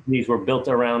 Communities were built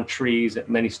around trees.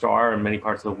 Many still are in many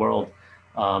parts of the world.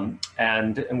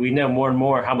 And we know more and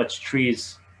more how much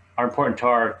trees are important to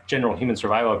our general human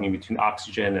survival. I mean, between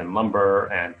oxygen and lumber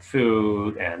and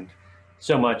food and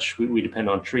so much, we depend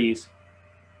on trees.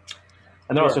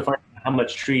 And they're also finding how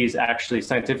much trees actually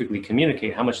scientifically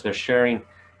communicate, how much they're sharing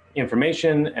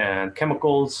information and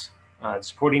chemicals,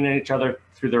 supporting each other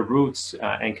through their roots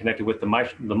and connected with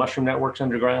the mushroom networks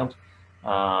underground.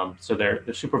 So they're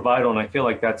super vital, and I feel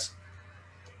like that's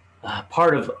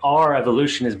part of our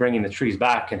evolution, is bringing the trees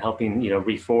back and helping,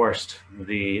 reforest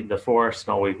the forest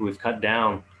and all we've cut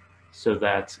down, so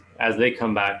that as they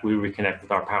come back, we reconnect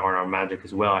with our power and our magic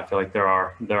as well. I feel like they're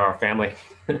our family.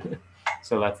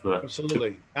 So that's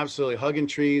the absolutely hugging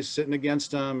trees, sitting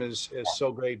against them is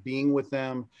so great. Being with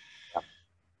them,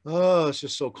 oh, it's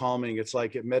just so calming. It's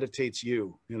like it meditates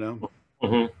you,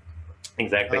 Mm-hmm.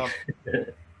 Exactly.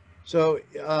 So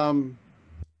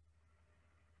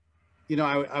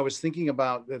I was thinking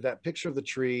about that picture of the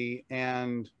tree,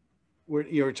 and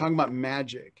you're talking about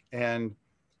magic. And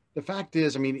the fact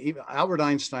is, I mean, even Albert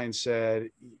Einstein said,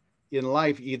 in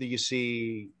life, either you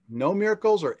see no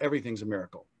miracles or everything's a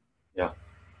miracle. Yeah.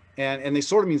 And they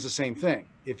sort of means the same thing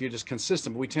if you're just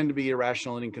consistent. But we tend to be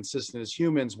irrational and inconsistent as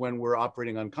humans when we're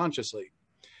operating unconsciously.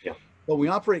 Yeah. But when we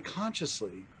operate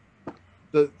consciously,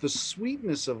 the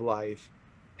sweetness of life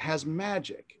has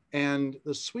magic. And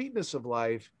the sweetness of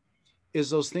life is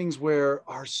those things where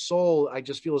our soul, I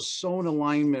just feel, is so in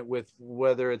alignment with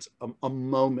whether it's a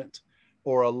moment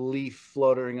or a leaf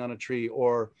floating on a tree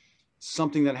or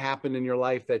something that happened in your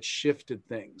life that shifted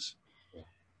things.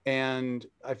 And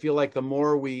I feel like the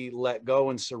more we let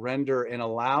go and surrender and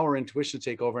allow our intuition to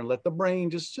take over and let the brain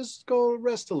just go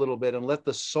rest a little bit and let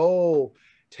the soul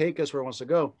take us where it wants to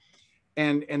go.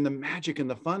 And the magic and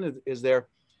the fun is there,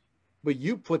 but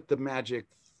you put the magic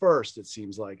first, it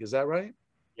seems like. Is that right?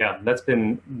 Yeah, that's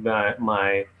been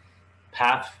my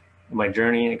path, my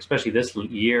journey, especially this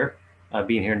year,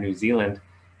 being here in New Zealand,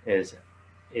 is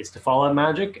to follow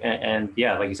magic. And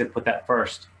yeah, like you said, put that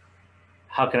first.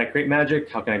 How can I create magic?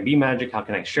 How can I be magic? How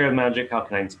can I share magic? How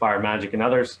can I inspire magic in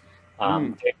others?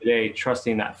 Day to day,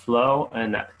 trusting that flow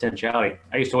and that potentiality.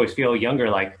 I used to always feel younger,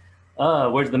 like,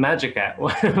 where's the magic at?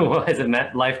 Why isn't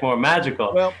life more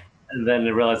magical? Well, and then I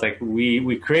realized, like,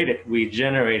 we create it, we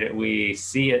generate it, we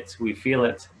see it, we feel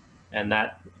it, and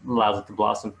that allows it to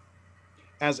blossom.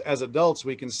 As adults,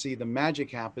 we can see the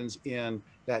magic happens in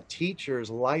that teacher's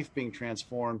life being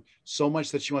transformed so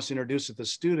much that she wants to introduce it to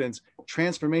students.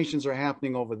 Transformations are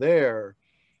happening over there.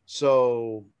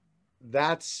 So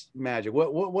that's magic.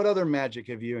 What other magic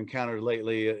have you encountered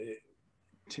lately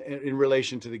in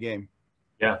relation to the game?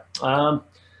 Yeah.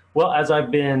 Well, as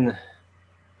I've been,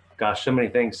 gosh, so many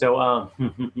things. So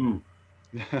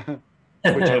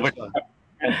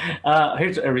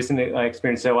here's a recent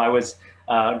experience. So I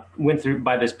went through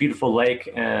by this beautiful lake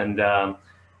and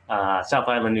South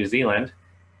Island, New Zealand,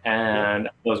 and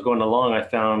I was going along. I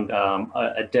found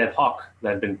a dead hawk that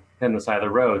had been on the side of the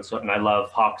road. So, and I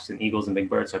love hawks and eagles and big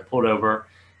birds. So I pulled over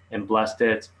and blessed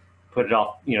it, put it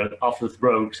off, off the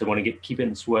road because I want to keep it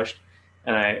in swooshed.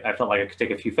 And I felt like I could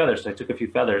take a few feathers. So I took a few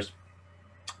feathers,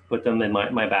 put them in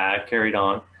my bag, carried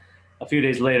on. A few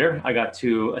days later, I got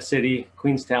to a city,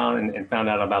 Queenstown, and found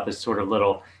out about this sort of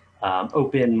little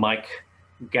open mic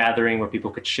gathering where people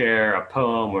could share a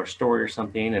poem or a story or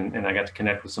something. And I got to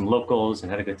connect with some locals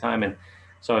and had a good time. And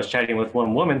so I was chatting with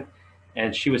one woman,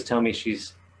 and she was telling me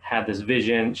she's had this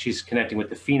vision. She's connecting with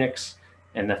the Phoenix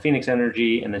and the Phoenix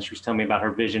energy. And then she was telling me about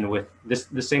her vision with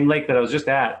the same lake that I was just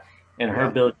at, and her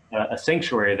built a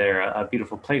sanctuary there, a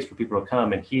beautiful place for people to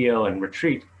come and heal and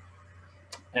retreat.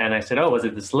 And I said, oh, was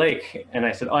it this lake? And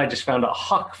I said, oh, I just found a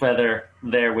hawk feather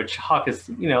there, which hawk is,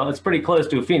 it's pretty close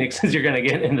to a phoenix as you're going to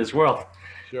get in this world.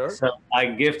 Sure. So I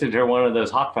gifted her one of those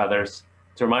hawk feathers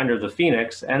to remind her of the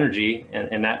Phoenix energy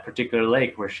in that particular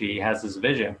lake where she has this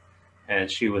vision. And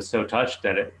she was so touched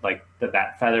that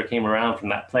that feather came around from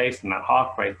that place and that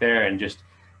hawk right there. And just,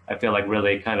 I feel like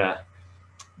really kind of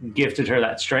gifted her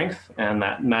that strength and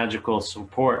that magical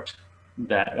support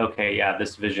that, okay, yeah,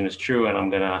 this vision is true and I'm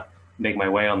going to make my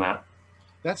way on that.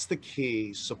 That's the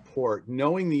key, support,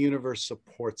 knowing the universe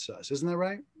supports us. Isn't that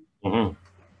right? Mm-hmm.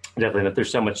 Definitely, that there's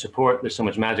so much support, there's so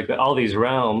much magic, that all these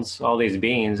realms, all these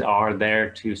beings are there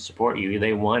to support you.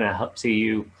 They want to help see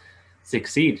you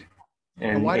succeed.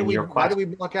 And why do we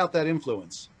block out that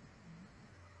influence?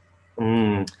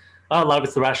 A lot of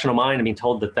it's the rational mind, being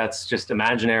told that that's just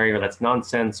imaginary, or that's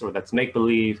nonsense, or that's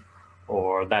make-believe,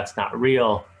 or that's not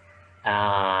real.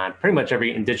 Pretty much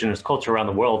every indigenous culture around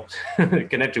the world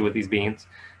connected with these beings.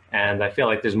 And I feel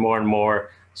like there's more and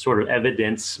more sort of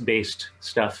evidence-based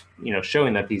stuff,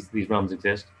 showing that these realms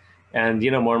exist. And,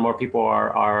 more and more people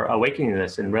are awakening to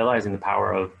this and realizing the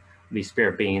power of these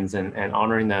spirit beings and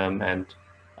honoring them and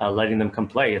letting them come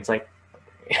play. It's like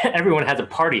everyone has a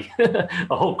party,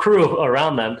 a whole crew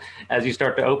around them as you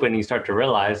start to open, you start to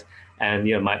realize. And,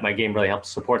 my game really helps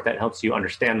support that, helps you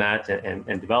understand that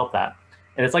and develop that.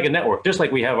 And it's like a network, just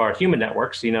like we have our human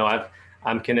networks.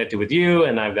 I'm connected with you,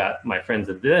 and I've got my friends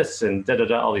of this and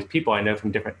all these people I know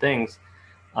from different things.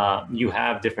 You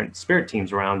have different spirit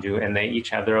teams around you, and they each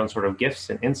have their own sort of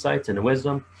gifts and insights and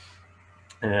wisdom.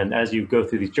 And as you go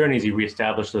through these journeys, you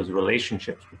reestablish those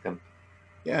relationships with them.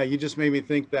 Yeah, you just made me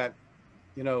think that,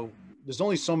 there's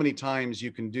only so many times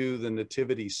you can do the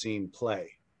nativity scene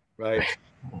play, right?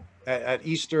 At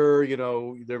Easter,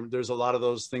 there's a lot of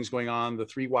those things going on. The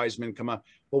three wise men come out.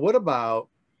 But what about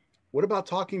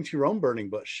talking to your own burning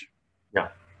bush? Yeah.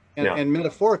 And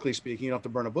metaphorically speaking, you don't have to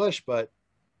burn a bush, but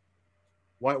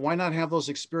why not have those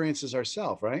experiences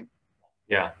ourselves, right?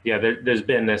 Yeah. There's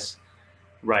been this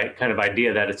kind of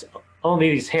idea that it's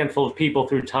only these handful of people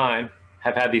through time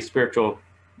have had these spiritual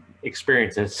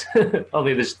experiences.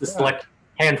 Only the select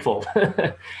handful.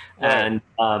 And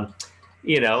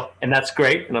and that's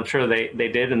great, and I'm sure they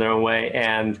did in their own way.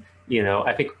 And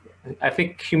I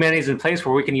think humanity's in a place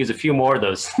where we can use a few more of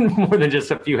those, more than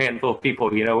just a few handful of people.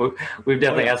 We've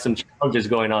definitely had some challenges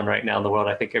going on right now in the world.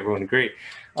 I think everyone agrees.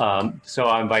 So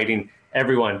I'm inviting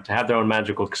everyone to have their own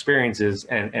magical experiences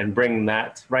and bring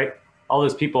that, right? All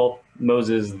those people,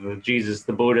 Moses, the Jesus,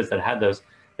 the Buddhas that had those,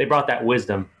 they brought that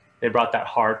wisdom, they brought that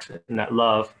heart and that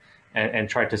love, and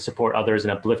tried to support others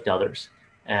and uplift others.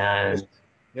 And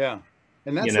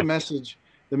and that's the message.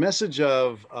 The message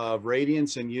of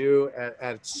radiance in you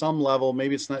at some level.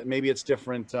 Maybe it's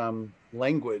different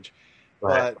language,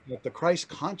 but the Christ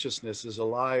consciousness is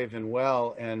alive and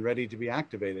well and ready to be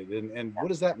activated. And what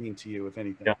does that mean to you, if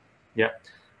anything? Yeah.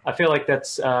 I feel like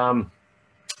that's the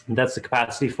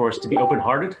capacity for us to be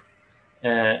open-hearted,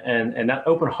 and that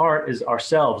open heart is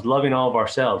ourselves, loving all of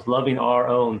ourselves, loving our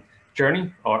own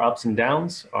journey, our ups and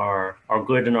downs, our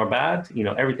good and our bad,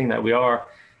 everything that we are,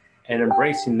 and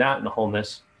embracing that in the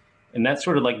wholeness. And that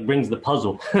sort of like brings the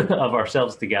puzzle of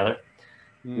ourselves together.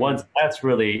 Once that's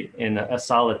really in a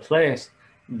solid place,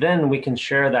 then we can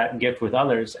share that gift with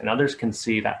others, and others can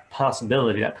see that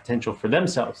possibility, that potential for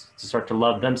themselves to start to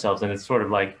love themselves. And it's sort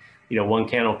of like, one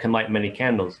candle can light many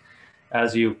candles.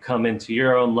 As you come into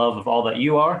your own love of all that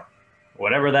you are,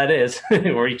 whatever that is,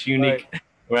 we're each unique,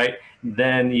 right?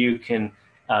 Then you can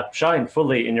shine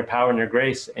fully in your power and your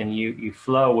grace, and you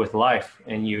flow with life,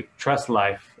 and you trust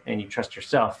life, and you trust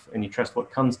yourself, and you trust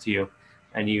what comes to you,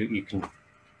 and you can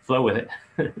flow with it.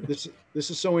 This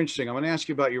is so interesting. I'm going to ask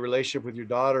you about your relationship with your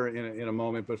daughter in a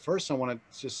moment, but first I want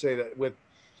to just say that with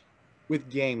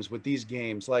these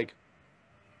games, like,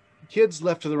 kids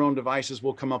left to their own devices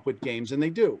will come up with games, and they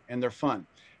do, and they're fun.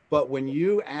 But when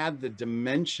you add the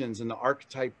dimensions and the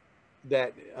archetype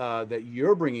that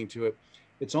you're bringing to it,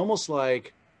 it's almost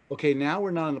like, okay, now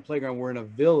we're not in the playground, we're in a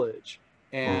village,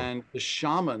 and the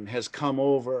shaman has come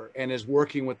over and is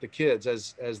working with the kids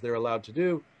as they're allowed to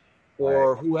do,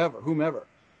 or whomever,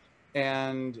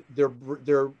 and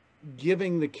they're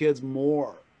giving the kids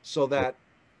more so that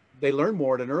they learn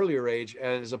more at an earlier age,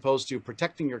 as opposed to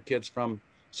protecting your kids from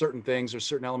certain things or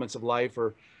certain elements of life,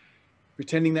 or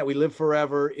pretending that we live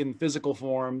forever in physical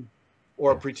form,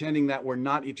 or pretending that we're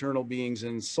not eternal beings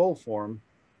in soul form.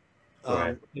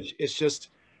 It's just,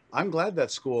 I'm glad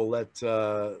that school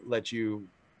let you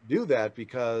do that,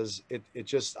 because it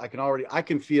just, I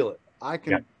can feel it. I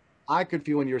could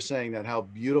feel when you're saying that, how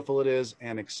beautiful it is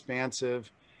and expansive.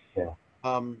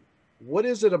 What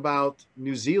is it about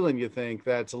New Zealand, you think,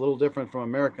 that's a little different from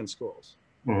American schools?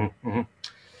 You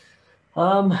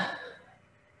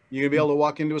gonna be able to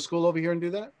walk into a school over here and do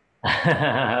that?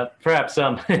 Perhaps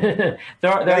some. there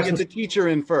are get the teacher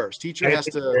in first. Teacher has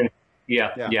to.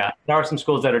 Yeah. There are some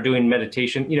schools that are doing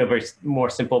meditation, very more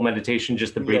simple meditation,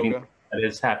 just the breathing that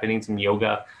is happening, some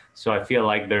yoga. So I feel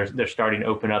like they're starting to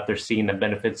open up. They're seeing the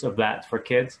benefits of that for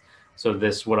kids. So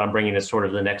what I'm bringing is sort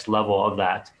of the next level of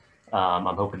that. I'm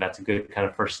hoping that's a good kind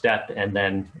of first step, and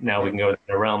then now we can go to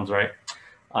the realms, right?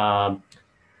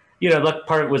 That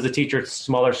part was the teacher. It's a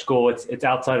smaller school. It's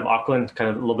outside of Auckland, kind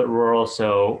of a little bit rural.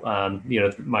 So,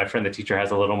 my friend, the teacher,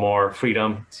 has a little more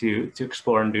freedom to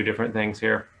explore and do different things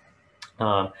here.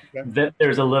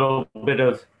 There's a little bit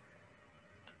of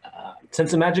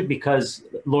sense of magic, because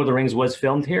Lord of the Rings was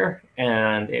filmed here,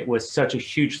 and it was such a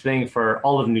huge thing for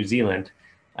all of New Zealand.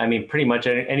 I mean, pretty much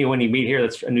anyone you meet here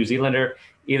that's a New Zealander,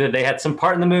 either they had some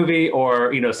part in the movie,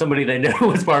 or somebody they know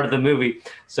was part of the movie.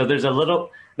 So there's a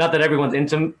little, not that everyone's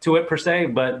into it per se,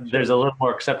 but there's a little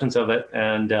more acceptance of it.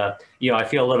 And, you know, I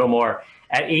feel a little more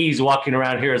at ease walking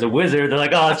around here as a wizard. They're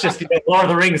like, oh, it's just a Lord of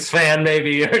the Rings fan,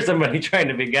 maybe, or somebody trying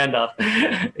to be Gandalf.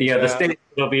 You know, the stage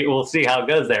we'll see how it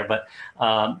goes there. But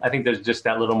I think there's just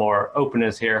that little more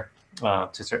openness here to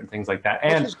certain things like that.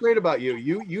 And which is great about you.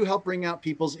 You help bring out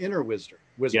people's inner wisdom.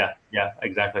 Yeah,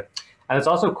 exactly. And it's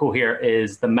also cool here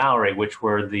is the Maori, which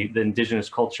were the indigenous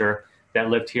culture that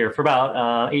lived here for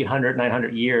about 800,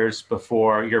 900 years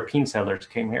before European settlers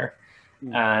came here.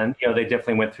 And, you know, they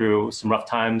definitely went through some rough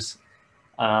times.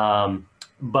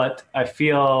 But I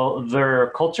feel their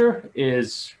culture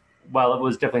is, while it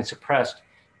was definitely suppressed,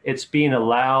 it's being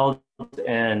allowed,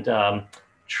 and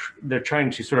they're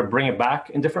trying to sort of bring it back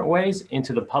in different ways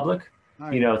into the public.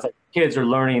 You know, it's like kids are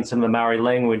learning some of the Maori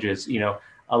languages. You know,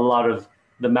 a lot of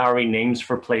the Maori names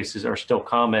for places are still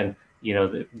common. You know,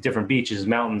 the different beaches,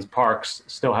 mountains, parks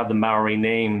still have the Maori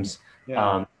names.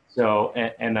 Yeah.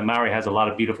 And the Maori has a lot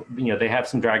of beautiful, you know, they have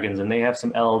some dragons and they have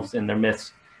some elves in their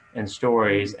myths and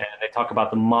stories, and they talk about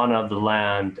the mana of the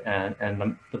land and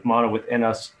the mana within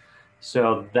us.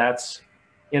 So that's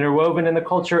interwoven in the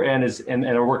culture, and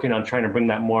are working on trying to bring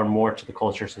that more and more to the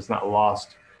culture so it's not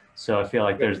lost. So I feel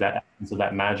like there's that essence of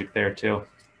that magic there too.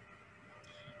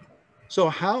 So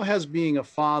how has being a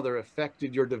father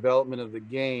affected your development of the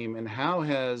game, and how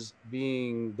has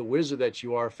being the wizard that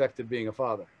you are affected being a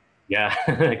father? Yeah,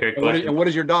 great question. And what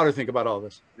does your daughter think about all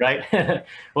this? Right.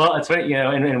 Well, it's funny, you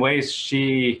know, in ways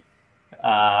she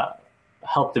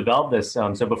helped develop this.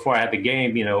 So before I had the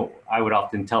game, you know, I would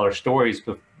often tell her stories,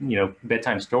 you know,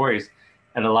 bedtime stories.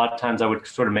 And a lot of times I would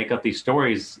sort of make up these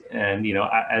stories, and, you know,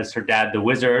 as her dad, the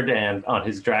wizard, and on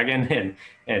his dragon,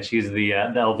 and she's the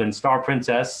Elvin Star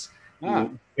Princess,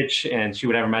 witch, and she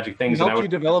would have her magic things. Helped you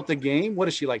develop the game? What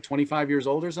is she, like 25 years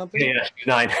old or something? Yeah, she's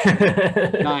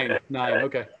 9. Nine,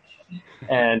 okay.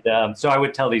 And so I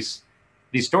would tell these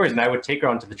stories, and I would take her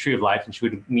onto the Tree of Life, and she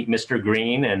would meet Mr.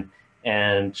 Green,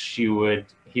 and he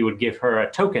would give her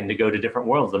a token to go to different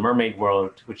worlds, the mermaid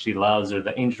world, which she loves, or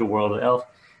the angel world, the elf.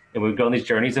 And we'd go on these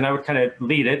journeys, and I would kind of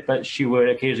lead it, but she would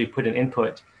occasionally put an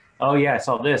input. Oh yeah, I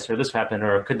saw this, or this happened,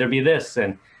 or could there be this?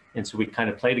 And so we kind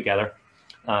of play together.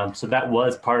 So that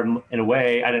was part of, in a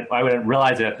way, I wouldn't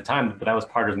realize it at the time, but that was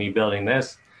part of me building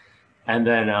this. And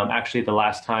then actually the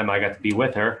last time I got to be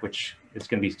with her, which is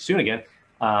going to be soon again,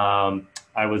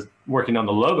 I was working on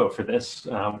the logo for this,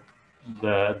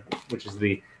 which is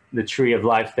the Tree of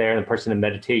Life there, and the person in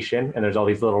meditation, and there's all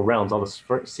these little realms, all the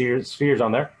spheres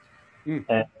on there.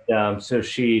 And so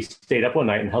she stayed up one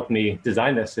night and helped me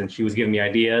design this, and she was giving me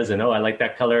ideas, and I like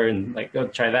that color, and like, go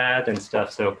try that and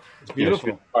stuff. So it's beautiful.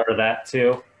 You know, part of that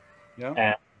too. Yeah.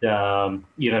 And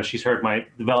you know, she's heard my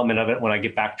development of it. When I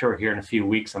get back to her here in a few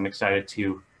weeks, I'm excited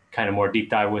to kind of more deep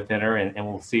dive within her, and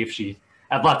we'll see if she.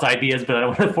 I have lots of ideas, but I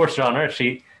don't want to force her on her.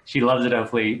 She loves it.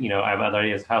 Hopefully, you know, I have other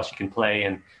ideas how she can play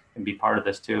and be part of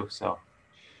this too. So.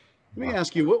 Let me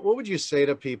ask you, what would you say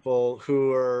to people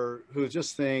who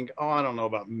just think, oh, I don't know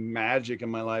about magic in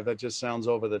my life. That just sounds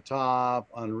over the top,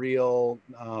 unreal,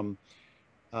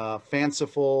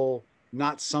 fanciful,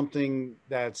 not something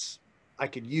that's I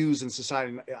could use in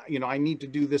society. You know, I need to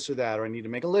do this or that, or I need to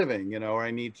make a living, you know, or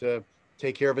I need to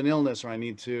take care of an illness, or I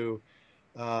need to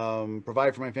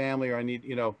provide for my family, or I need,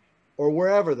 you know, or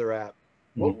wherever they're at.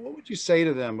 What would you say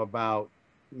to them about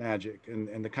magic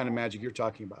and the kind of magic you're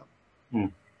talking about?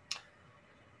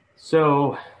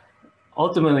 So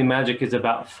ultimately, magic is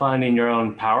about finding your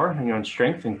own power and your own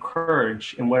strength and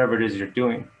courage in whatever it is you're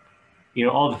doing. You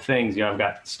know, all the things, you know, I've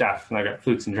got staff, and I've got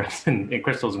flutes and drums and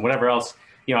crystals and whatever else,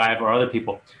 you know, I have, or other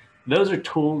people. Those are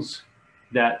tools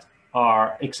that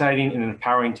are exciting and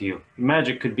empowering to you.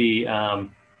 Magic could be,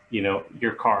 you know,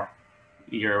 your car,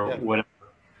 your whatever,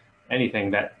 anything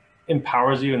that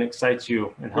empowers you and excites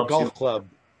you and helps you. Your golf club.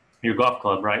 Your golf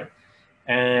club, right?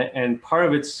 And part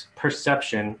of its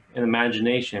perception and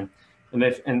imagination, and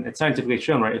it's scientifically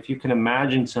shown, right? If you can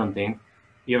imagine something,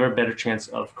 you have a better chance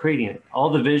of creating it. All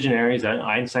the visionaries,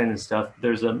 Einstein and stuff,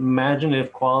 there's an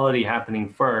imaginative quality happening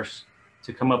first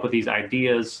to come up with these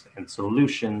ideas and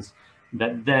solutions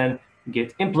that then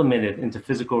get implemented into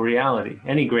physical reality.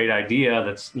 Any great idea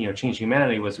that's, you know, changed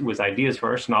humanity was ideas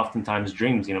first, and oftentimes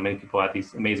dreams. You know, many people have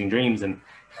these amazing dreams, and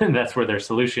that's where their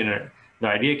solution or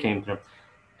their idea came from.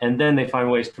 And then they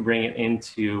find ways to bring it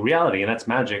into reality, and that's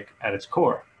magic at its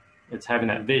core. It's having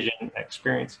that vision,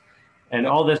 experience. And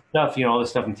all this stuff, you know, all this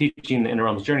stuff I'm teaching, the Inner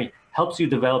Realms Journey, helps you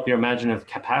develop your imaginative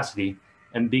capacity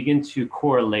and begin to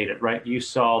correlate it, right? You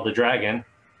saw the dragon.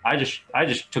 I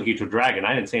just took you to a dragon.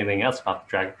 I didn't say anything else about the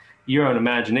dragon. Your own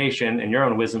imagination and your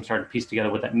own wisdom started to piece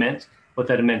together what that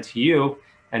meant to you.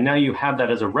 And now you have that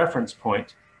as a reference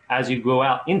point as you go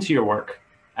out into your work,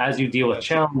 as you deal with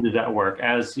challenges at work,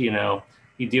 as you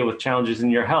deal with challenges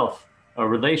in your health or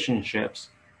relationships,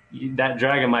 that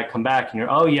dragon might come back and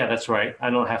you're, oh yeah, that's right.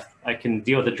 I can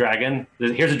deal with the dragon.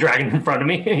 Here's a dragon in front of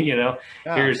me,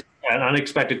 here's an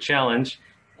unexpected challenge.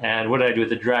 And what did I do with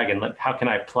the dragon? Like, how can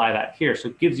I apply that here? So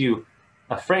it gives you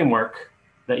a framework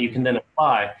that you can then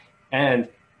apply. And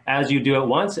as you do it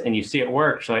once and you see it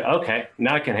work, so like, okay,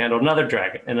 now I can handle another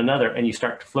dragon and another, and you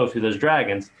start to flow through those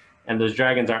dragons, and those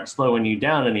dragons aren't slowing you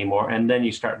down anymore. And then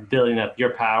you start building up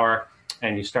your power,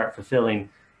 and you start fulfilling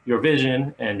your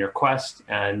vision and your quest,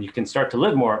 and you can start to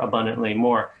live more abundantly,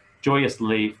 more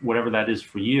joyously, whatever that is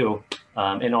for you,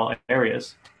 in all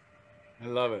areas. I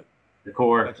love it. The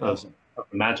core of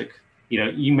the magic.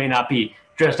 You may not be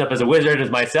dressed up as a wizard as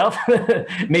myself,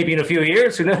 maybe in a few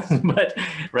years, who knows? But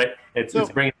right, it's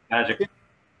bringing magic.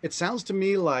 It sounds to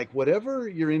me like whatever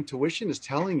your intuition is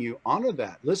telling you, honor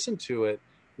that, listen to it,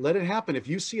 let it happen. If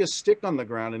you see a stick on the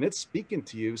ground and it's speaking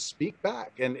to you, speak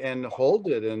back and hold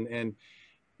it and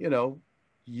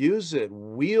use it,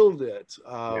 wield it.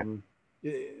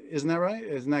 Isn't that right?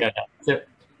 Isn't that?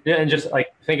 Yeah, and just like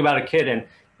think about a kid, and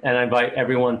I invite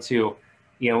everyone to,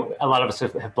 a lot of us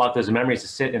have blocked those memories, to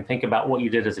sit and think about what you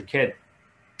did as a kid.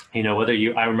 I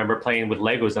remember playing with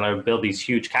Legos, and I would build these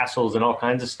huge castles and all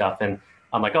kinds of stuff. And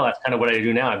I'm like, oh, that's kind of what I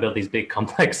do now. I build these big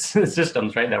complex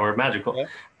systems, right, that were magical.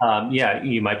 Yeah.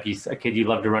 You might be a kid, you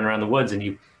love to run around the woods, and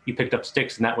you picked up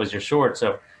sticks and that was your sword.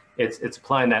 So it's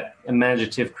applying that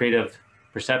imaginative, creative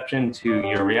perception to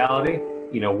your reality,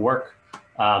 work.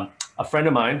 A friend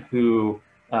of mine who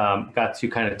got to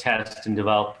kind of test and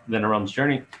develop the Naram's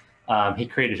journey, he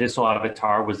created his soul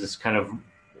avatar, was this kind of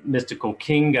mystical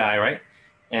king guy, right?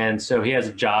 And so he has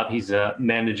a job. He's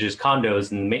manages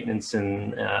condos and maintenance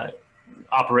and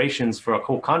operations for a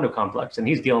whole condo complex. And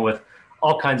he's dealing with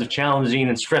all kinds of challenging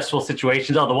and stressful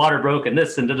situations. Oh, the water broke and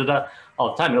this and da-da-da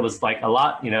all the time. And it was like a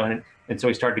lot, and so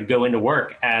he started to go into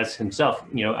work as himself,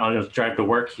 on his drive to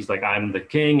work. He's like, I'm the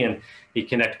king. And he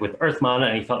connected with Earth Mana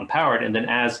and he felt empowered. And then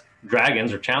as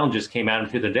dragons or challenges came at him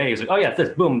through the day, he's like, oh yeah,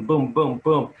 this, boom, boom, boom,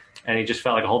 boom. And he just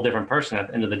felt like a whole different person at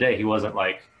the end of the day. He wasn't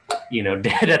like,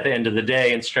 dead at the end of the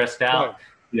day and stressed out.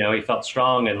 Right. He felt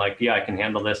strong and like, yeah, I can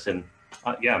handle this. And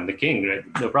yeah, I'm the king, right?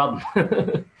 No problem.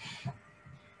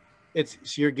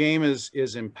 Your game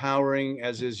is empowering,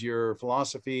 as is your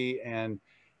philosophy. And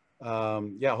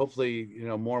hopefully,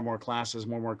 more and more classes,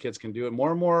 more and more kids can do it.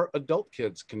 More and more adult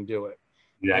kids can do it.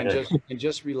 Exactly. And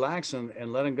just relax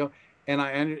and let them go. And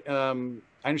I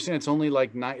understand it's only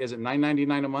like is it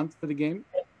 $9.99 a month for the game?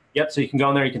 Yep. So you can go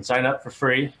on there, you can sign up for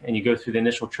free, and you go through the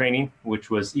initial training, which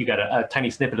was, you got a tiny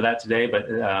snippet of that today, but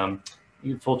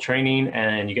you get full training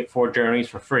and you get 4 journeys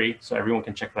for free. So everyone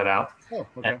can check that out. Oh,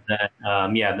 okay. And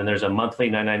then, then there's a monthly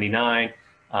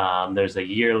 $9.99. There's a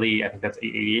yearly, I think that's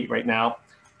 $8.88 right now.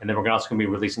 And then we're also going to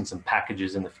be releasing some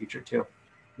packages in the future too.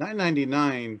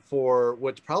 $9.99 for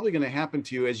what's probably going to happen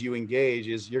to you as you engage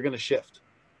is you're going to shift.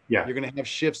 Yeah. You're going to have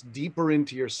shifts deeper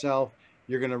into yourself.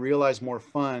 You're going to realize more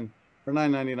fun. For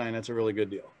 $9.99, that's a really good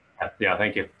deal. Yeah,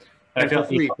 thank you. And I feel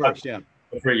free first, yeah.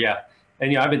 Free, yeah.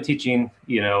 And I've been teaching,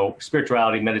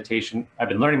 spirituality, meditation. I've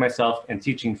been learning myself and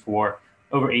teaching for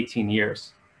over 18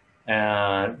 years,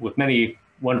 with many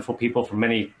wonderful people from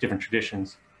many different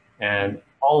traditions. And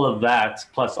all of that,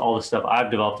 plus all the stuff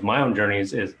I've developed in my own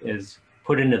journeys, is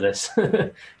put into this.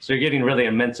 So you're getting really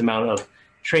immense amount of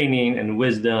training and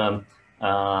wisdom,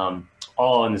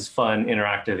 all in this fun,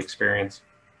 interactive experience.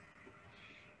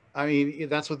 I mean,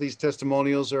 that's what these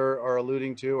testimonials are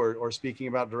alluding to or speaking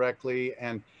about directly.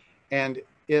 And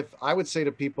if I would say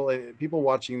to people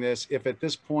watching this, if at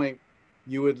this point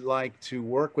you would like to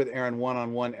work with Aaron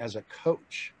one-on-one as a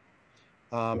coach,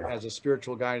 as a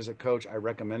spiritual guide, as a coach, I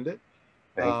recommend it.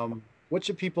 What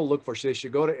should people look for? So they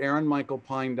should go to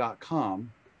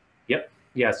aaronmichaelpyne.com. Yep.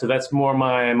 Yeah. So that's more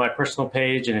my personal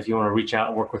page. And if you want to reach out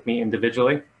and work with me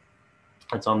individually,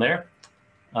 it's on there.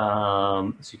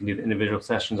 So you can do the individual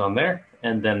sessions on there.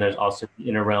 And then there's also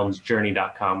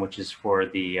innerrealmsjourney.com, which is for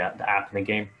the app and the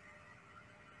game.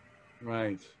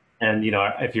 Right. And,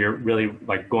 if you're really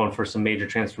like going for some major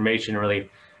transformation,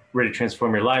 really ready to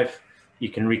transform your life, you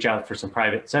can reach out for some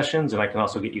private sessions, and I can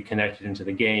also get you connected into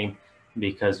the game,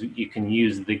 because you can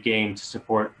use the game to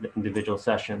support the individual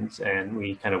sessions, and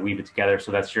we kind of weave it together.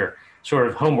 So that's your sort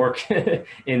of homework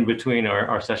in between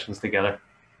our sessions together.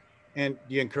 And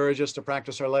do you encourage us to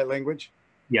practice our light language?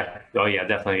 Yeah. Oh yeah,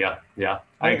 definitely. Yeah. Yeah.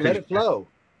 Let it flow.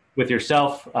 With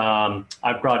yourself,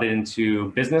 I've brought it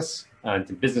into business,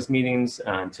 to business meetings,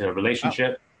 to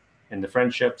relationship, and to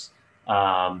friendships.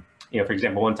 For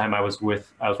example, one time I was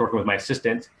working with my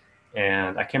assistant,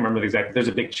 and I can't remember the exact, there's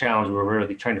a big challenge where we're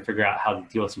really trying to figure out how to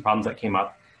deal with some problems that came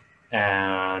up.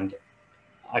 And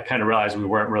I kind of realized we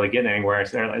weren't really getting anywhere. I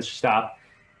said, let's just stop.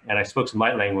 And I spoke some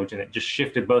light language, and it just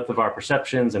shifted both of our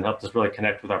perceptions and helped us really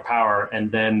connect with our power.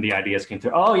 And then the ideas came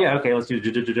through. Oh yeah, okay, let's do.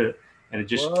 And it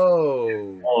just Whoa.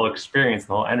 the whole experience,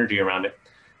 the whole energy around it.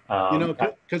 You know,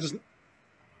 because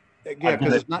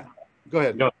it's not. Go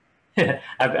ahead. Go.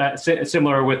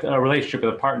 Similar with a relationship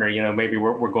with a partner. You know, maybe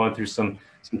we're going through some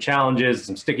challenges,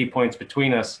 some sticky points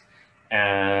between us.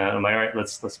 And I'm like, all right,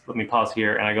 let me pause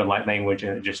here. And I go light language,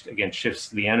 and it just again shifts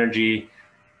the energy,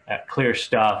 clear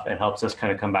stuff, and helps us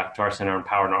kind of come back to our center and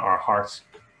power in our hearts.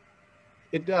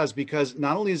 It does, because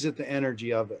not only is it the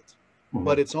energy of it,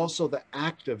 but it's also the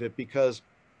act of it. Because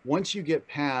once you get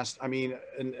past, I mean,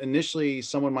 initially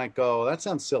someone might go, that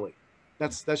sounds silly.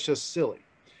 That's just silly.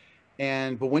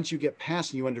 But once you get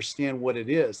past and you understand what it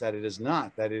is, that it is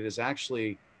not, that it is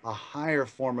actually a higher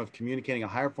form of communicating, a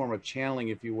higher form of channeling,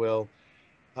 if you will,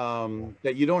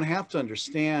 that you don't have to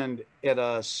understand at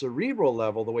a cerebral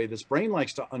level, the way this brain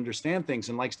likes to understand things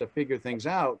and likes to figure things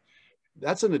out.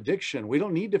 That's an addiction. We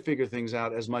don't need to figure things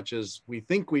out as much as we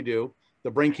think we do. The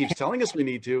brain keeps telling us we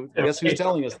need to. Guess who's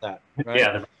telling us that?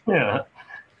 Right? Yeah.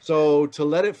 So to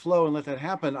let it flow and let that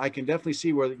happen, I can definitely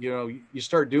see where, you know, you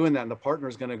start doing that and the partner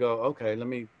is going to go, okay, let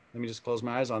me just close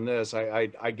my eyes on this. I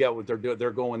get what they're doing.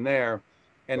 They're going there,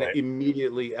 and it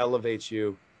immediately elevates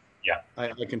you. Yeah. I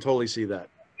can totally see that.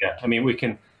 Yeah. I mean,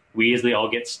 we easily all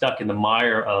get stuck in the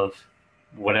mire of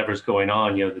whatever's going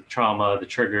on, you know, the trauma, the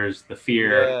triggers, the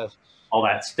fear, all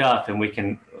that stuff.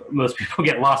 And most people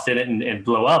get lost in it and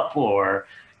blow up or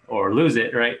lose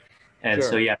it. Right. And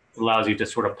so, yeah, it allows you to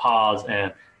sort of pause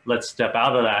and let's step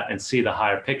out of that and see the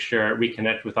higher picture,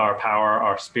 reconnect with our power,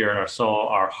 our spirit, our soul,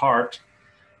 our heart,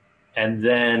 and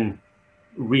then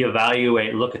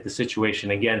reevaluate, look at the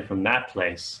situation again from that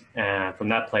place. And from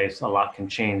that place, a lot can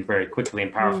change very quickly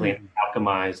and powerfully and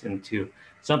alchemize into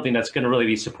something that's going to really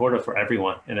be supportive for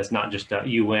everyone. And it's not just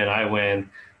you win, I win,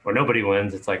 or nobody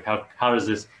wins. It's like, how does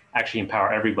this actually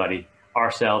empower everybody,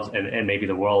 ourselves, and maybe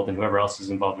the world and whoever else is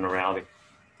involved in a reality?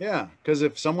 Yeah, because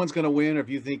if someone's going to win, or if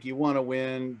you think you want to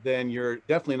win, then you're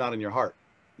definitely not in your heart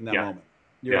in that moment.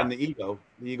 You're in the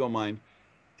ego mind.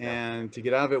 And to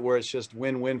get out of it where it's just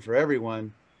win-win for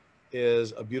everyone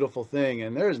is a beautiful thing.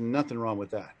 And there's nothing wrong with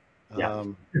that. Yeah,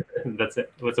 that's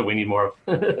it. What's what we need more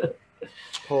of.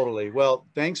 Totally. Well,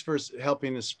 thanks for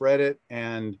helping to spread it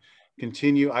and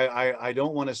continue. I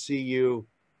don't want to see you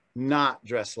not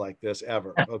dressed like this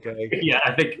ever. Okay. Yeah,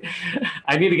 I think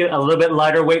I need to get a little bit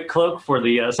lighter weight cloak for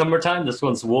the summertime. This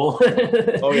one's wool.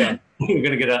 Oh yeah. You're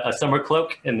gonna get a summer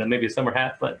cloak and then maybe a summer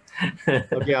hat. But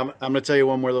okay, I'm gonna tell you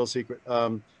one more little secret.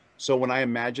 So when I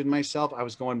imagined myself, I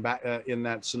was going back in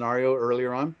that scenario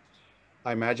earlier on.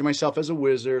 I imagined myself as a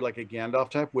wizard, like a Gandalf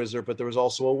type wizard, but there was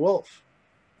also a wolf.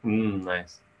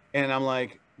 Nice. And I'm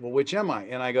like, well, which am I?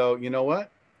 And I go, you know what?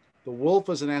 The wolf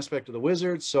is an aspect of the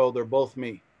wizard, so they're both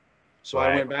me. So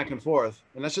I went back and forth,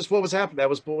 and that's just what was happening. That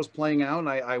was what was playing out, and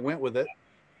I went with it.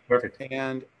 Perfect.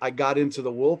 And I got into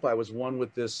the wolf. I was one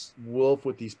with this wolf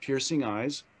with these piercing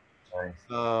eyes,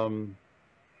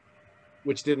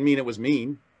 which didn't mean it was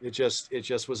mean. It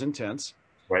just was intense.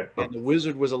 Right. And the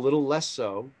wizard was a little less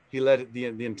so. He let the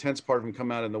intense part of him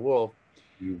come out in the wolf.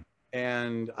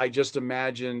 And I just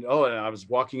imagined, and I was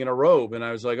walking in a robe, and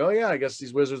I was like, oh yeah, I guess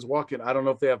these wizards walking. I don't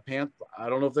know if they have pants. I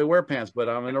don't know if they wear pants, but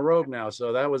I'm in a robe now.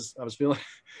 So I was feeling,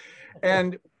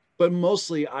 but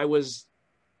mostly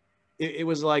it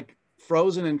was like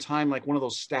frozen in time, like one of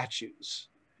those statues,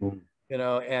 you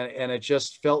know, and it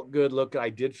just felt good. Look, I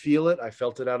did feel it. I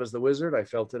felt it out as the wizard. I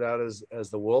felt it out as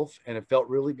the wolf, and it felt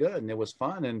really good, and it was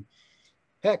fun. And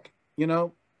heck, you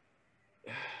know,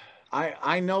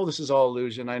 I know this is all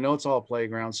illusion. I know it's all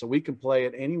playground, so we can play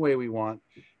it any way we want.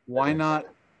 Why not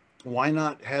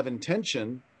have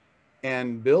intention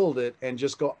and build it and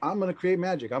just go, I'm going to create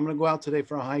magic. I'm going to go out today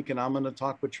for a hike, and I'm going to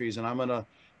talk with trees, and I'm going to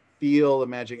feel the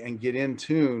magic and get in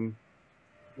tune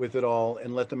with it all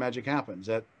and let the magic happen.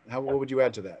 What would you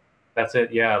add to that? That's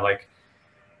it. Yeah. Like,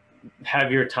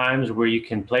 have your times where you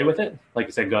can play with it. Like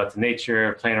you said, go out to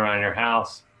nature, playing around in your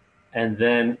house. And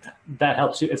then that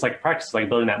helps you. It's like practice, like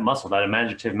building that muscle, that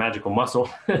imaginative, magical muscle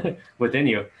within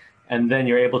you. And then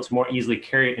you're able to more easily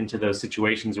carry it into those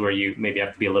situations where you maybe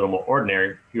have to be a little more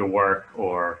ordinary, your work,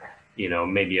 or, you know,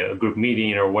 maybe a group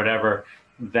meeting or whatever.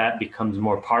 That becomes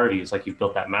more part of you. It's like you've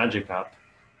built that magic up,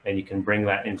 and you can bring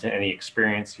that into any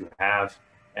experience you have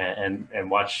and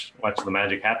watch the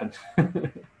magic happen.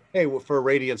 Hey, well, for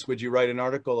Radiance, would you write an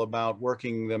article about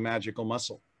working the magical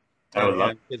muscle? I would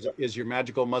love is your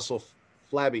magical muscle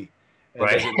flabby?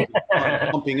 Right.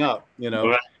 Pumping up, you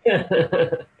know?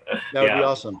 That would be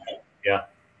awesome. Yeah.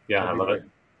 Yeah. I love great. it.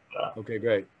 Okay,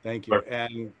 great. Thank you. Perfect.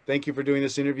 And thank you for doing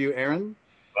this interview, Aaron.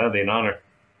 That'd be an honor.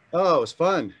 Oh, it was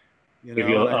fun. You Give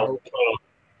know, you and I a hope little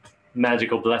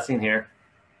magical blessing here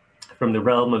from the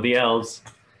realm of the elves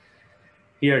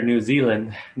here in New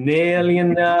Zealand.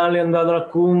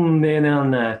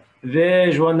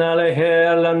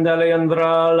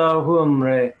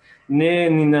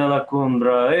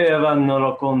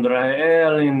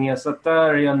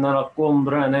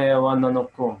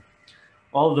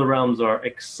 All the realms are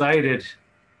excited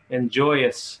and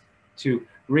joyous to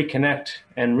reconnect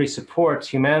and resupport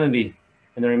humanity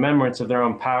in the remembrance of their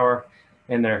own power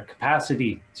and their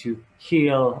capacity to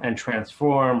heal and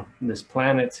transform this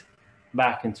planet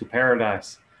back into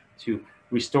paradise, to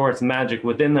restore its magic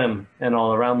within them and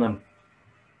all around them.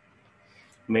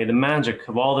 May the magic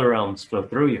of all the realms flow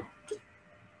through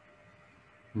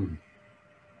you.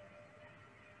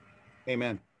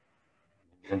 amen.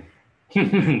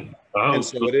 Oh, And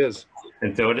so it is.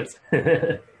 and so it is.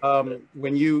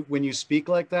 When you speak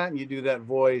like that and you do that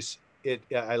voice,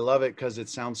 I love it because it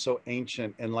sounds so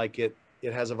ancient and like it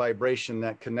has a vibration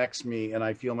that connects me, and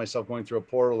I feel myself going through a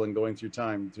portal and going through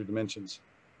time, through dimensions.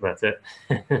 That's it.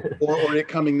 or it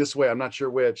coming this way. I'm not sure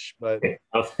which, but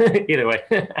either way,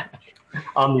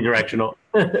 omnidirectional.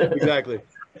 Exactly.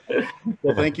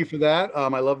 Well, thank you for that. I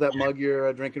love that mug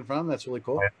you're drinking from. That's really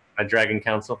cool. A Dragon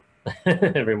Council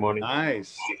every morning.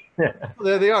 Nice. Well,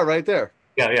 there they are, right there.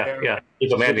 Yeah.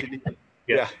 He's romantic.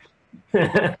 Yeah.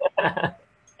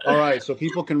 All right. So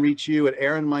people can reach you at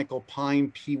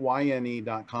aaronmichaelpyne,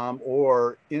 pyne.com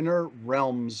or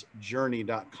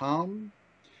innerrealmsjourney.com.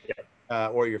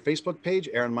 Or your Facebook page,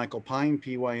 Aaron Michael Pyne,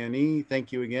 Pyne.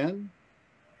 Thank you again.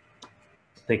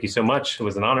 Thank you so much. It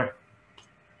was an honor.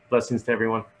 Blessings to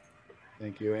everyone.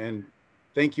 Thank you. And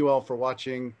thank you all for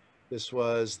watching. This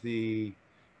was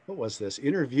what was this?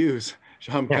 Interviews.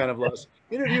 I'm kind of lost.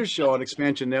 Interviews show on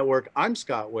Xpnsion Network. I'm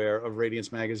Scott Ware of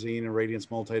Radiance Magazine and Radiance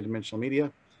Multidimensional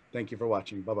Media. Thank you for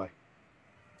watching. Bye-bye.